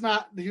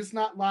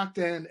not locked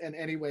in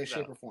any way,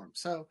 shape, or form.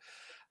 So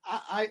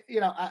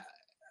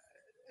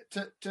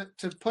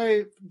to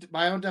play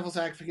my own devil's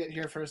advocate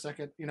here for a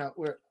second,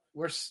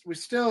 we've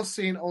still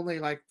seen only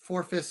like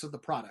 4/5 of the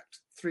product,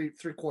 three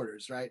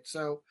quarters, right?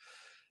 So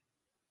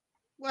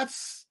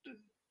let's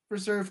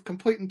reserve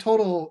complete and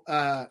total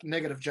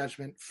negative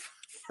judgment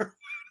for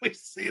we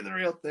see the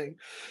real thing,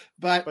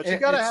 but you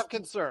got to have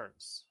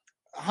concerns.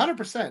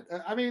 100%.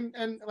 I mean,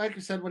 and like you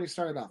said when you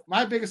started off,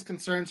 my biggest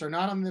concerns are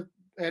not on the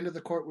end of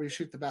the court where you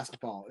shoot the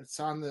basketball. It's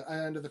on the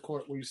end of the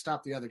court where you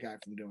stop the other guy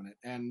from doing it,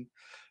 and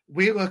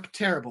we look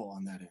terrible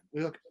on that end.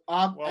 We look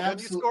when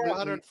you score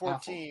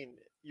 114, awful.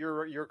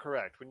 You're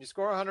correct. When you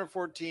score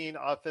 114,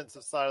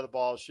 offensive side of the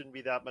ball shouldn't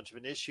be that much of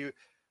an issue,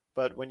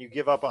 but when you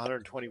give up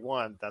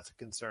 121, that's a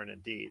concern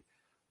indeed.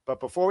 But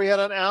before we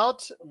head on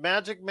out,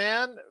 Magic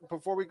Man,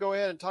 before we go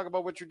ahead and talk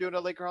about what you're doing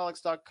at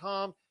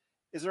Lakerholics.com,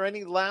 is there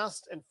any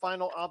last and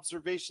final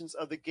observations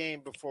of the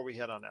game before we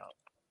head on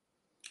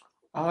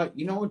out?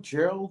 You know what,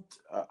 Gerald?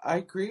 I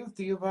agree with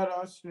you about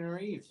Austin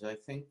Reeves. I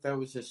think that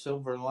was a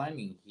silver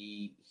lining.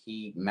 He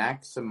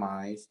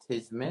maximized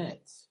his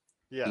minutes.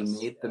 Yes. He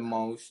made the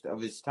most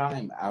of his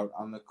time out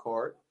on the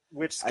court.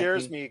 Which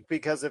scares me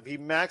because if he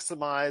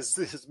maximized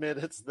his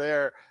minutes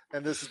there,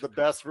 and this is the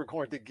best we're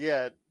going to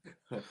get,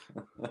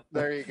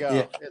 there you go.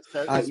 Yeah. It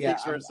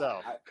speaks for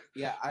itself.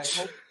 I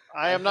hope.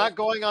 I am not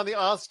going on the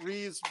Austin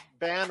Reeves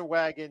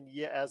bandwagon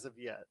yet, as of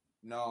yet.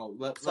 No,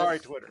 sorry,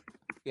 Twitter.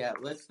 Yeah,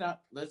 let's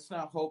not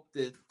hope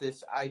that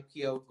this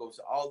IPO goes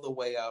all the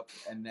way up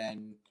and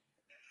then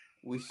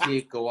we see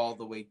it go all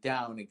the way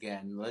down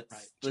again.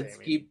 Let's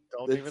keep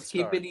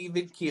it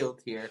even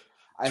keeled here.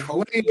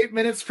 28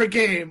 minutes per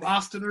game,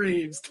 Austin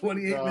Reeves.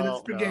 28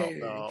 minutes per game.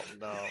 No.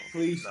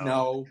 Please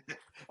no.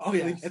 Oh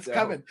yeah, it's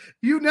coming.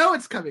 You know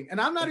it's coming,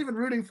 and I'm not even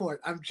rooting for it.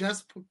 I'm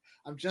just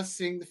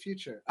seeing the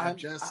future.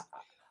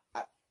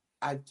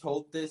 I've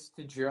told this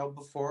to Gerald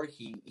before.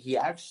 He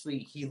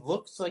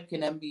looks like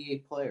an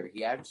NBA player.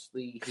 He has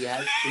the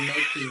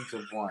makings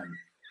of one.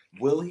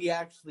 Will he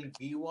actually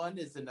be one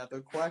is another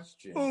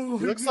question.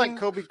 He looks like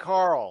Kobe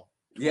Carl.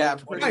 Yeah,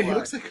 he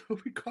looks like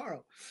Kobe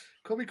Carl.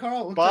 Kobe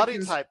Carl looks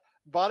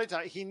body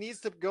type. He needs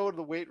to go to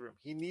the weight room.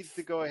 He needs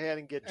to go ahead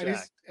and get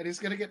jacked. And he's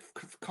going to get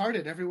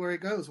carded everywhere he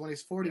goes when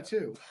he's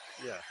 42.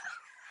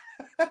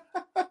 Yeah.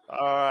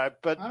 All right,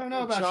 but I don't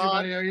know about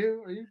John, you, buddy. Are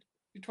you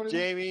 21?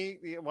 Jamie?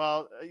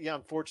 Well, yeah.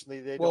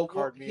 Unfortunately, they don't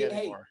card me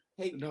anymore.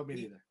 Hey, no, me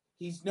neither.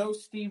 He's no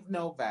Steve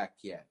Novak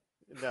yet.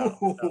 No,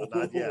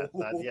 not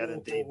yet,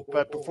 indeed.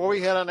 But before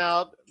we head on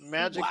out,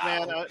 Magic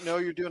Man, I know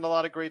you're doing a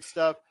lot of great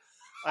stuff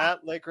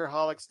at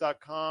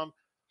Lakerholics.com.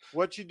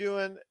 What you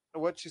doing?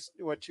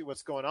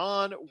 What's going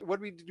on?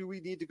 What do we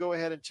need to go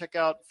ahead and check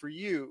out for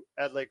you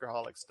at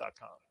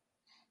Lakerholics.com?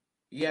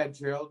 Yeah,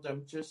 Gerald,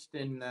 I'm just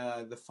in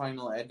the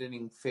final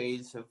editing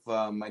phase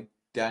of my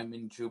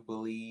Diamond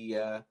Jubilee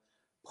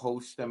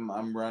post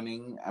I'm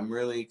running. I'm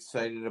really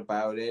excited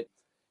about it.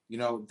 You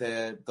know,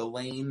 the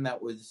lane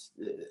that was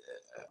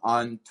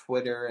on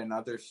Twitter and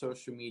other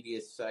social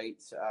media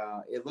sites,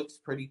 it looks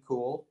pretty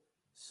cool.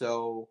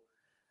 So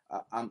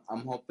I'm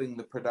hoping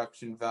the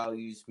production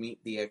values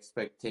meet the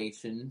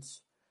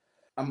expectations.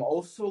 I'm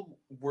also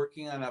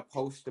working on a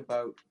post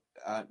about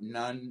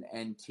Nunn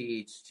and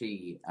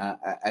THT.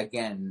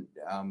 Again,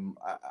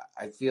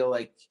 I feel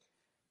like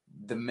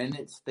the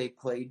minutes they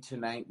played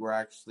tonight were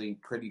actually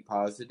pretty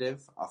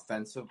positive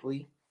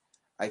offensively.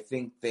 I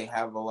think they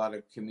have a lot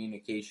of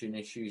communication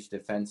issues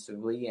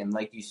defensively. And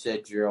like you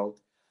said, Gerald,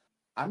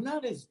 I'm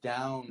not as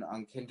down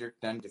on Kendrick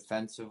Nunn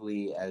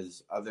defensively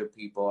as other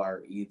people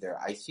are either.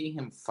 I see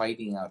him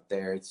fighting out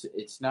there.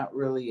 It's not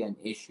really an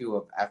issue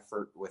of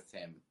effort with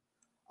him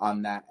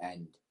on that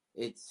end.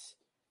 It's,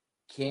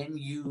 can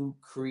you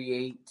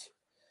create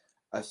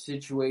a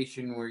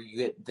situation where you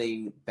get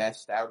the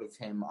best out of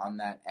him on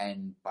that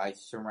end by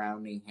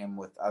surrounding him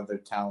with other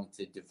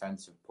talented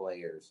defensive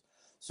players?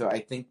 So I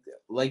think,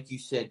 like you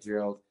said,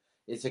 Gerald,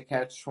 it's a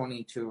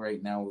catch-22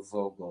 right now with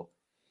Vogel.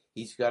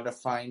 He's got to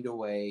find a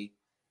way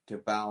to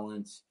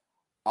balance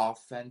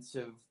an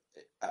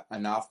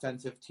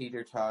offensive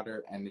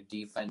teeter-totter and a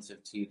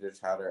defensive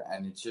teeter-totter,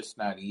 and it's just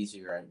not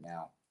easy right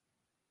now.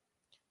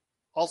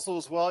 Also,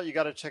 as well, you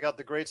got to check out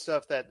the great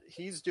stuff that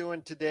he's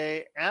doing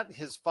today at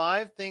his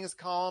 5 Things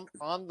column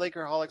on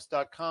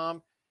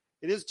Lakerholics.com.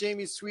 It is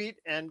Jamie Sweet.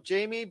 And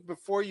Jamie,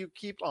 before you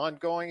keep on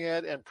going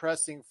ahead and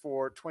pressing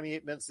for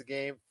 28 minutes a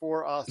game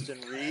for Austin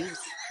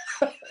Reeves,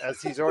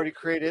 as he's already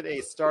created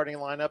a starting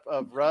lineup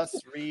of Russ,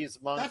 Reeves,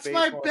 Monk, That's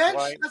Bazemore, my bench.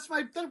 Dwight. That's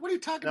my. What are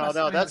you talking No, about?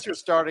 no, that's your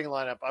starting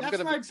lineup. I'm That's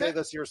going my to say bench.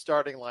 this your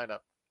starting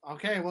lineup.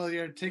 Okay, well,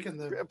 you're taking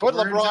the Put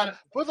words out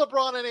of-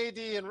 LeBron and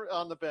AD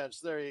on the bench.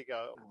 There you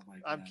go. Oh my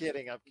I'm God.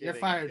 kidding. You're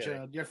fired,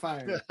 Joe. You're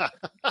fired.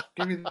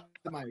 Give me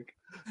the mic.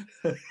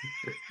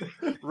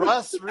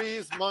 Russ,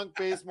 Reeves, Monk,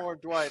 Bazemore,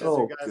 Dwight as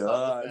your guys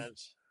on the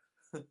bench.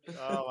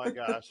 Oh my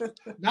gosh!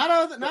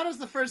 Not as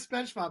the first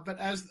bench spot, but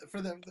as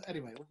for the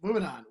anyway.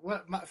 Moving on.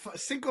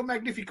 Cinco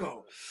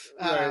Magnifico.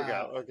 There you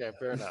go. Okay,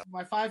 fair enough.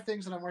 My 5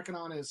 things that I'm working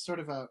on is sort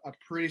of a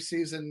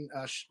preseason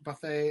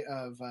buffet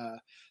of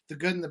the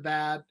good and the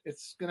bad.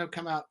 It's going to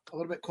come out a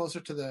little bit closer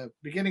to the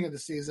beginning of the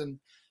season,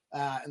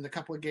 and the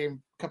couple of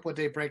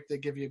day break they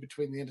give you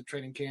between the end of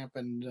training camp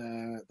and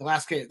the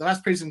last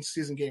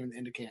preseason game and the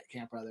end of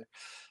camp rather.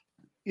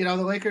 You know,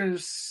 the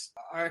Lakers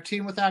are a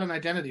team without an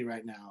identity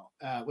right now,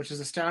 which is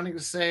astounding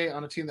to say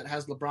on a team that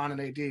has LeBron and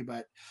AD,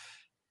 but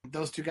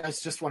those two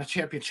guys just won a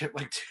championship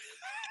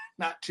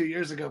not 2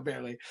 years ago,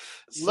 barely.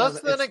 Less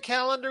than a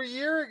calendar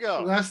year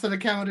ago. Less than a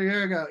calendar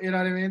year ago. You know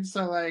what I mean?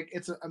 So like,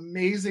 it's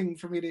amazing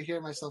for me to hear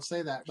myself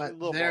say that, but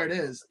there it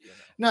is.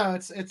 No,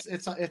 it's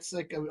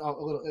like a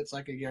little, it's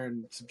like a year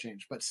and some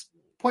change. But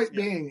point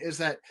being is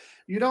that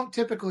you don't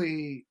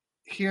typically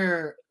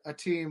hear a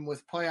team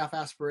with playoff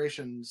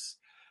aspirations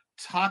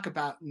talk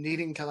about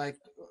needing to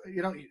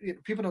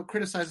people don't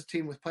criticize a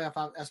team with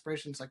playoff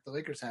aspirations like the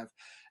Lakers have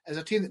as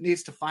a team that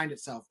needs to find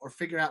itself or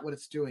figure out what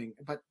it's doing.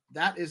 But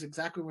that is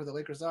exactly where the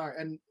Lakers are.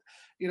 And,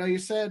 you know, you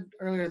said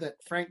earlier that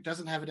Frank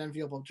doesn't have an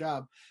enviable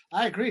job.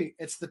 I agree.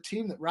 It's the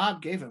team that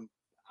Rob gave him.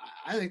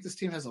 I think this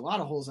team has a lot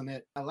of holes in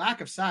it. A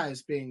lack of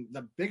size being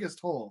the biggest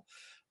hole.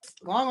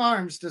 Long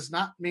arms does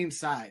not mean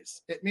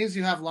size. It means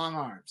you have long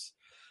arms.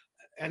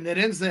 And it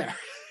ends there.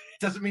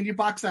 Doesn't mean you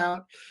box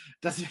out.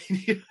 Doesn't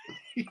mean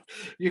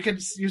you can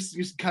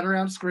cut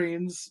around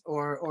screens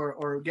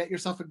or get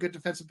yourself a good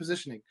defensive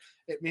positioning.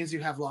 It means you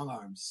have long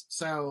arms.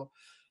 So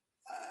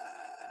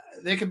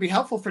they can be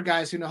helpful for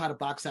guys who know how to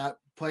box out,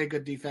 play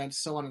good defense,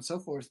 so on and so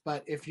forth.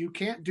 But if you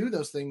can't do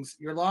those things,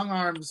 your long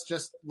arms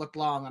just look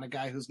long on a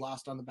guy who's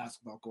lost on the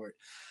basketball court.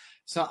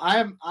 So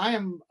I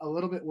am a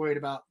little bit worried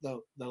about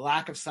the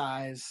lack of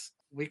size.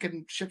 We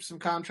can ship some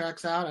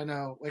contracts out. I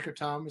know Laker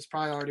Tom is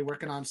probably already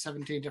working on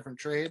 17 different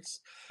trades.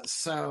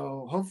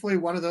 So hopefully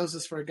one of those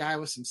is for a guy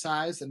with some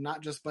size and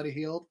not just Buddy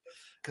Hield,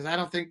 because I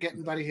don't think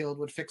getting Buddy Hield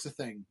would fix a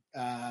thing.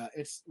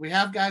 We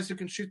have guys who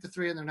can shoot the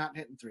three and they're not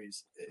hitting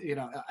threes. You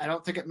know, I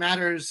don't think it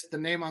matters the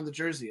name on the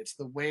jersey. It's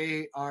the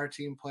way our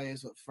team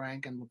plays with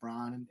Frank and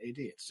LeBron and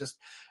AD.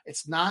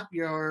 It's not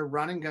your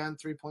run and gun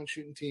 3-point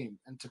shooting team.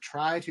 And to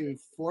try to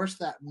force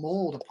that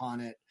mold upon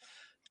it,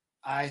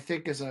 I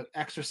think is an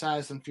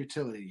exercise in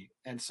futility.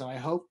 And so I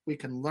hope we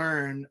can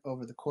learn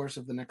over the course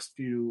of the next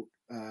few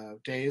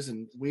days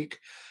and week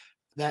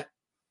that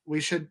we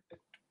should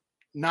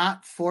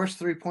not force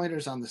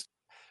 3-pointers on this.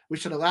 We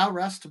should allow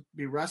Russ to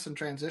be Russ in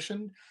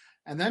transition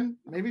and then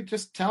maybe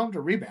just tell him to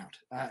rebound.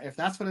 If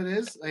that's what it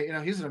is, you know,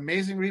 he's an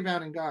amazing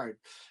rebounding guard.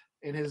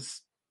 In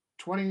his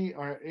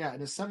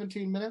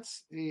 17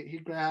 minutes,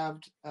 he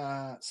grabbed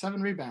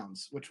 7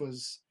 rebounds, which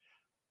was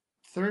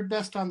third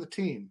best on the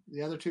team.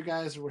 The other 2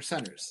 guys were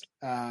centers.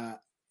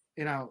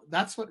 You know,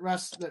 that's what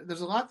Russ,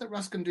 there's a lot that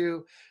Russ can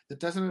do that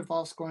doesn't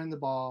involve scoring the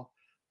ball.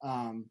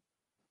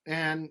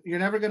 And you're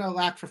never going to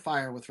lack for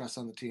fire with Russ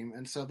on the team.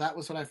 And so that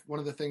was one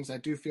of the things I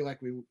do feel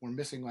like we were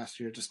missing last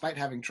year, despite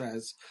having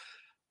Trez.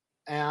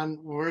 And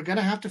we're going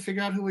to have to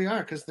figure out who we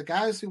are, because the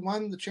guys who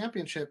won the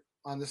championship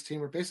on this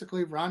team are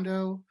basically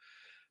Rondo,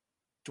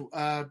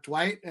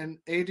 Dwight, and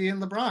AD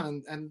and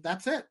LeBron. And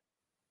that's it.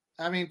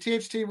 I mean,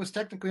 THT was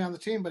technically on the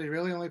team, but he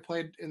really only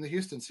played in the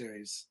Houston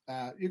series.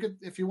 You could,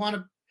 if you want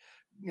to,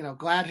 you know,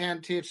 glad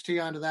hand THT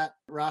onto that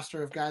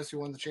roster of guys who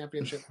won the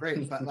championship,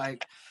 great. But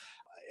like,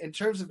 in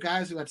terms of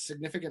guys who had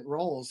significant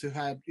roles, who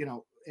had, you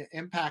know,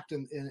 impact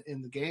in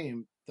the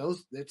game,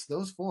 it's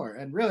those 4.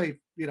 And really,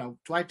 you know,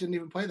 Dwight didn't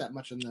even play that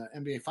much in the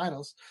NBA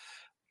Finals.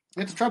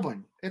 It's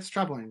troubling. It's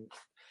troubling.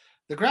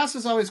 The grass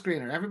is always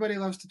greener. Everybody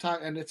loves to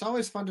talk, and it's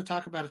always fun to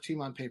talk about a team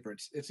on paper.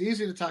 It's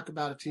easy to talk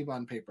about a team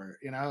on paper,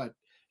 you know.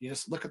 You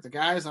just look at the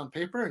guys on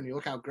paper and you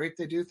look how great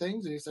they do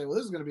things, and you say, well,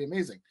 this is going to be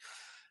amazing.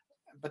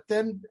 But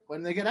then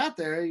when they get out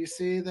there, you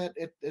see that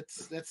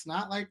it's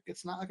not like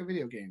a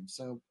video game.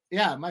 So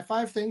yeah, my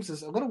 5 things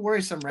is a little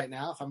worrisome right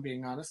now, if I'm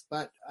being honest,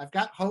 but I've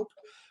got hope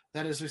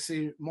that as we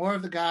see more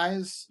of the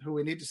guys who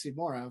we need to see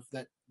more of,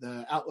 that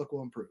the outlook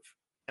will improve.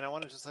 And I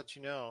want to just let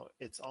you know,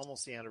 it's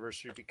almost the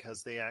anniversary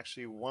because they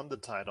actually won the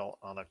title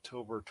on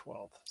October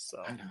 12th.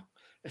 So I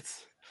know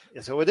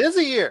so it is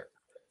a year.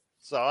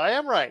 So I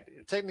am right.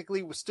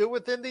 Technically, we're still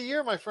within the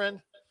year, my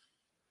friend.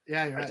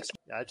 Yeah, you're right.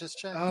 I just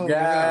checked. Oh,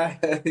 yeah.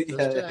 Just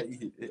checked.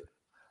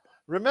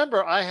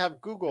 Remember, I have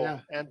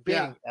Google and Bing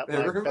Yeah. at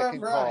my beck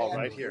and call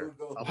right here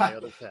on my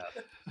other tab.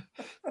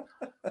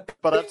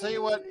 But I'll tell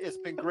you what, it's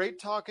been great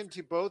talking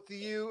to both of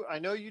you. I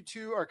know you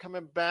two are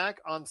coming back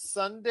on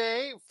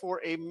Sunday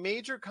for a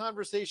major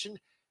conversation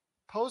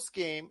post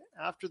game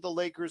after the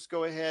Lakers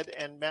go ahead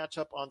and match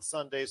up on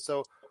Sunday.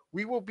 So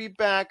we will be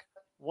back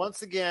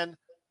once again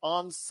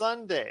on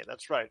Sunday.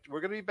 That's right. We're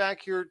going to be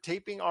back here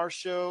taping our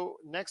show,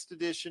 next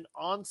edition,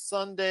 on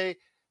Sunday.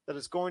 That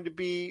is going to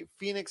be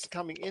Phoenix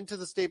coming into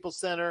the Staples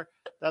Center.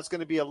 That's going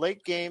to be a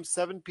late game,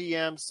 7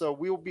 p.m. So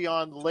we will be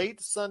on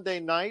late Sunday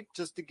night,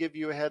 just to give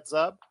you a heads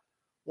up.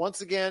 Once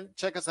again,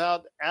 check us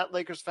out at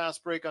Lakers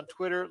Fast Break on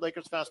Twitter,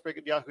 LakersFastBreak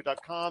at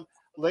yahoo.com,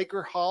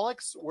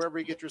 Lakerholics, wherever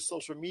you get your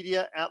social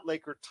media, at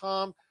Laker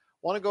Tom.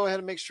 Want to go ahead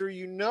and make sure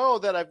you know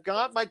that I've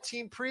got my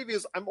team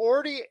previews. I'm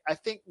already, I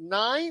think,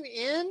 9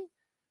 in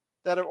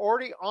that are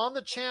already on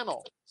the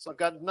channel. So I've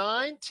got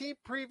 9 team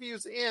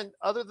previews in,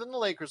 other than the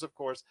Lakers, of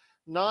course.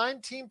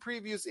 9 team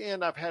previews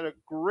in. I've had a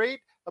great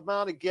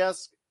amount of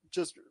guests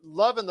just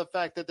loving the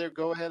fact that they'll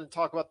go ahead and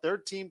talk about their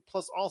team,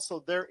 plus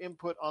also their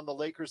input on the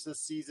Lakers this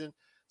season.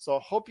 So I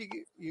hope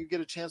you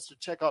get a chance to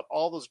check out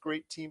all those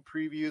great team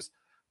previews.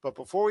 But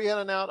before we head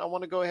on out, I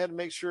want to go ahead and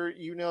make sure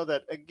you know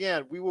that,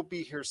 again, we will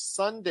be here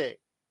Sunday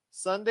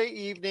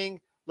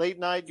evening, late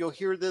night. You'll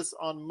hear this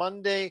on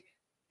Monday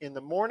in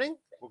the morning.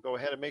 We'll go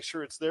ahead and make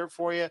sure it's there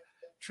for you.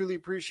 Truly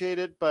appreciate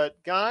it.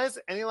 But, guys,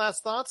 any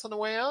last thoughts on the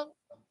way out?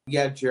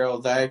 Yeah,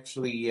 Gerald, I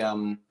actually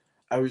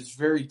I was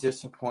very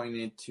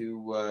disappointed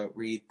to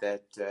read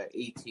that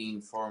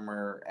 18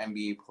 former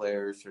NBA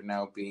players are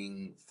now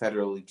being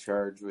federally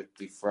charged with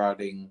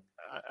defrauding.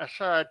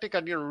 Sorry, I think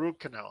I need a root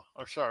canal.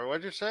 I'm sorry.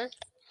 What did you say?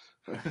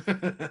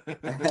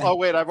 Oh,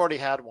 wait, I've already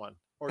had one,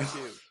 or 2,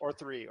 or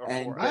 3, or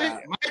 4.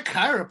 My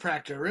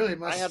chiropractor really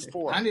must. I had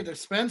 4. I need to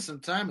spend some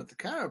time with the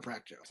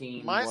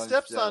chiropractor. My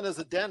stepson is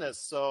a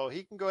dentist, so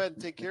he can go ahead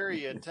and take care of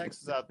you in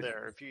Texas out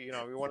there. If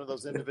you're one of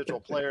those individual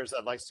players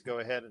that likes to go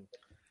ahead and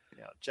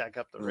jack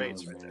up the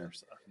rates right there.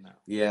 So.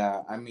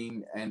 Yeah, I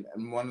mean, and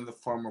one of the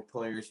former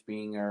players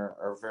being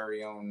our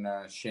very own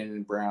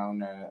Shannon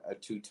Brown, a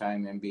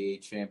 2-time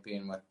NBA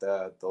champion with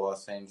the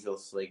Los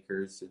Angeles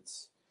Lakers.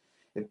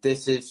 If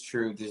this is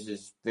true, this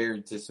is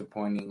very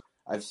disappointing.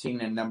 I've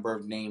seen a number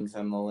of names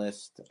on the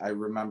list. I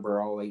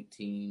remember all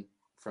 18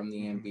 from the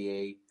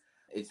NBA.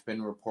 It's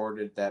been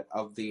reported that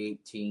of the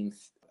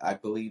 18th, I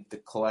believe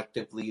that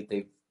collectively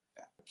they've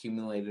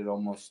accumulated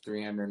almost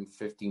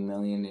 $350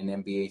 million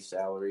in NBA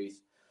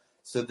salaries.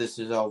 So this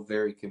is all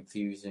very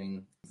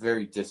confusing,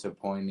 very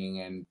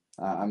disappointing, and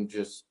I'm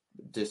just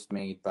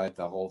dismayed by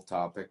the whole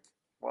topic.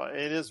 Well,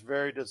 it is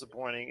very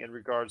disappointing in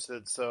regards to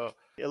it. So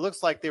it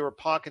looks like they were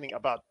pocketing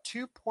about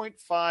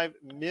 $2.5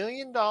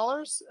 million,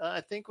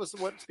 I think was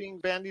what's being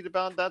bandied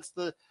about. That's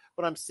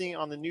what I'm seeing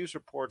on the news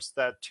reports,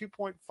 that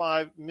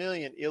 $2.5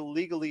 million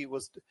illegally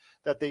was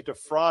that they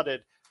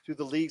defrauded through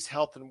the league's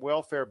health and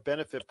welfare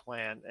benefit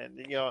plan. And,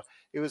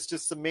 it was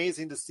just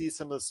amazing to see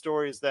some of the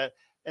stories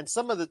and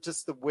some of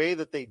the way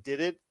that they did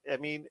it. I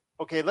mean,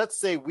 okay, let's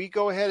say we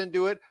go ahead and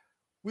do it.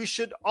 We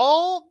should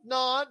all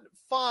not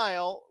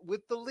file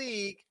with the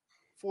league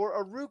for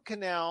a root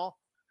canal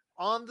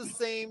on the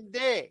same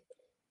day.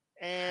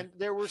 And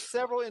there were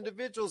several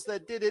individuals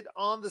that did it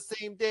on the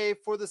same day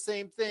for the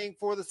same thing,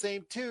 for the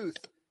same tooth.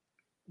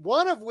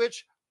 One of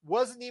which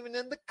wasn't even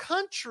in the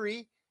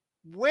country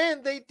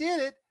when they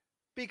did it,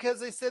 because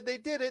they said they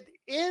did it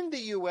in the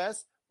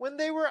U.S. when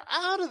they were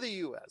out of the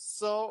U.S.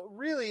 So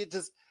really,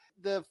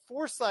 the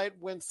foresight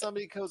when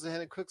somebody goes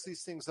ahead and cooks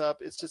these things up,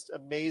 it's just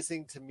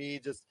amazing to me,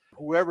 just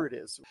whoever it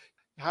is.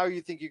 How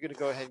you think you're going to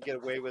go ahead and get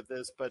away with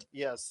this? But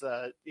yes,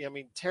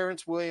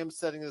 Terrence Williams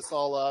setting this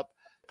all up,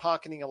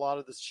 pocketing a lot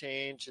of this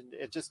change, and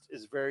it just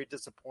is very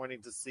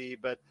disappointing to see.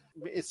 But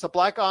it's a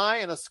black eye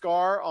and a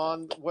scar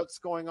on what's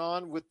going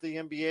on with the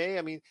NBA.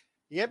 I mean,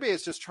 the NBA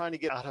is just trying to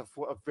get out of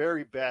a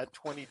very bad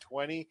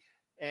 2020,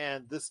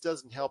 and this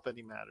doesn't help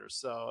any matters.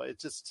 So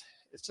it's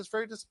just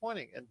very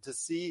disappointing. And to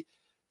see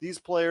these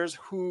players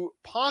who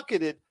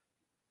pocketed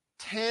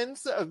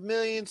tens of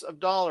millions of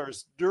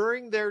dollars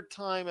during their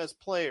time as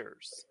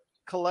players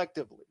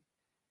collectively,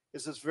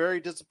 it's just very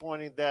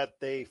disappointing that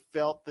they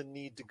felt the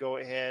need to go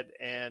ahead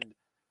and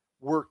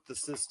work the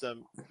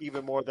system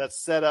even more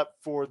that's set up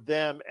for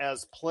them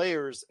as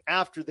players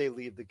after they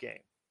leave the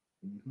game.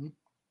 Mm-hmm.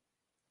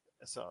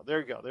 So there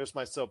you go. There's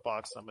my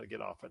soapbox. I'm going to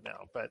get off it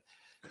now. But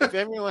if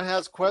anyone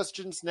has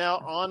questions now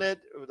on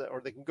it,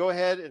 or they can go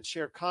ahead and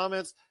share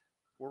comments,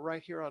 we're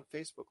right here on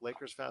Facebook,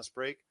 Lakers Fast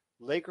Break.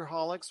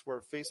 Lakerholics, we're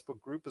a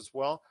Facebook group as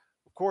well.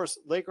 Of course,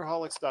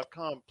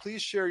 Lakerholics.com.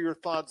 Please share your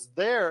thoughts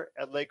there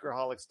at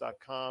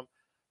Lakerholics.com.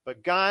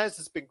 But guys,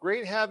 it's been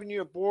great having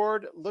you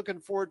aboard. Looking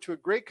forward to a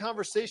great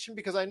conversation,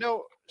 because I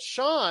know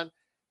Sean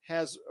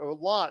has a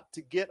lot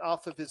to get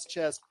off of his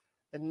chest,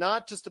 and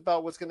not just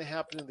about what's going to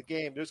happen in the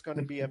game. There's going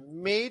to be a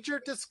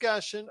major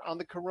discussion on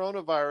the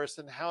coronavirus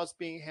and how it's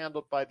being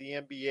handled by the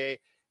NBA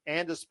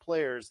and its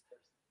players.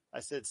 I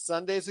said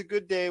Sunday's a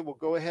good day. We'll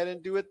go ahead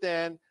and do it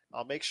then.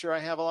 I'll make sure I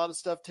have a lot of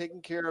stuff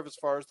taken care of as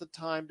far as the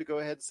time to go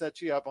ahead and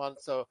set you up on.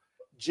 So,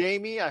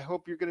 Jamie, I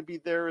hope you're going to be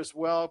there as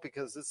well,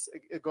 because this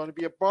is going to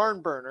be a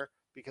barn burner,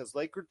 because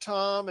Laker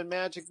Tom and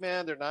Magic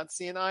Man, they're not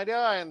seeing eye to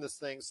eye on this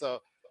thing.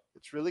 So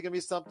it's really going to be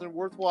something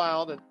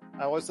worthwhile. And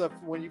I always love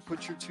when you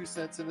put your 2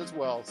 cents in as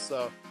well.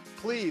 So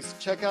please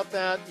check out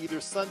that either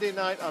Sunday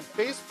night on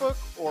Facebook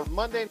or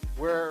Monday,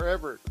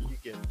 wherever you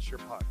get your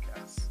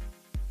podcasts.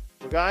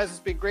 Well, guys, it's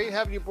been great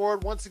having you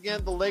aboard. Once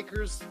again, the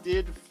Lakers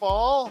did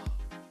fall.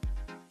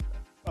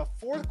 A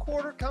fourth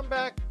quarter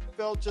comeback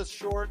fell just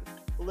short.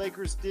 The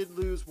Lakers did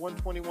lose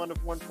 121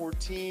 of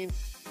 114.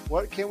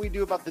 What can we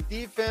do about the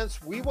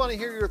defense? We want to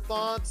hear your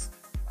thoughts.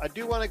 I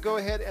do want to go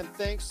ahead and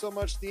thank so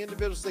much the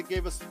individuals that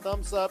gave us the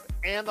thumbs up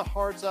and the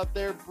hearts out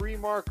there. Bree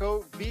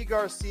Marco, V.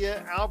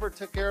 Garcia, Albert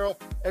Taquero,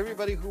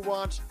 everybody who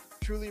watched.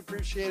 Truly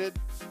appreciate it.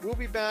 We'll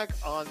be back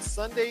on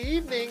Sunday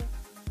evening,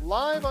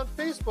 live on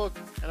Facebook,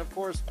 and of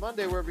course,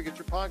 Monday, wherever you get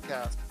your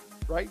podcast,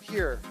 right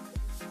here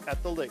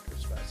at the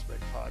Lakers Fast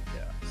Break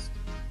Podcast.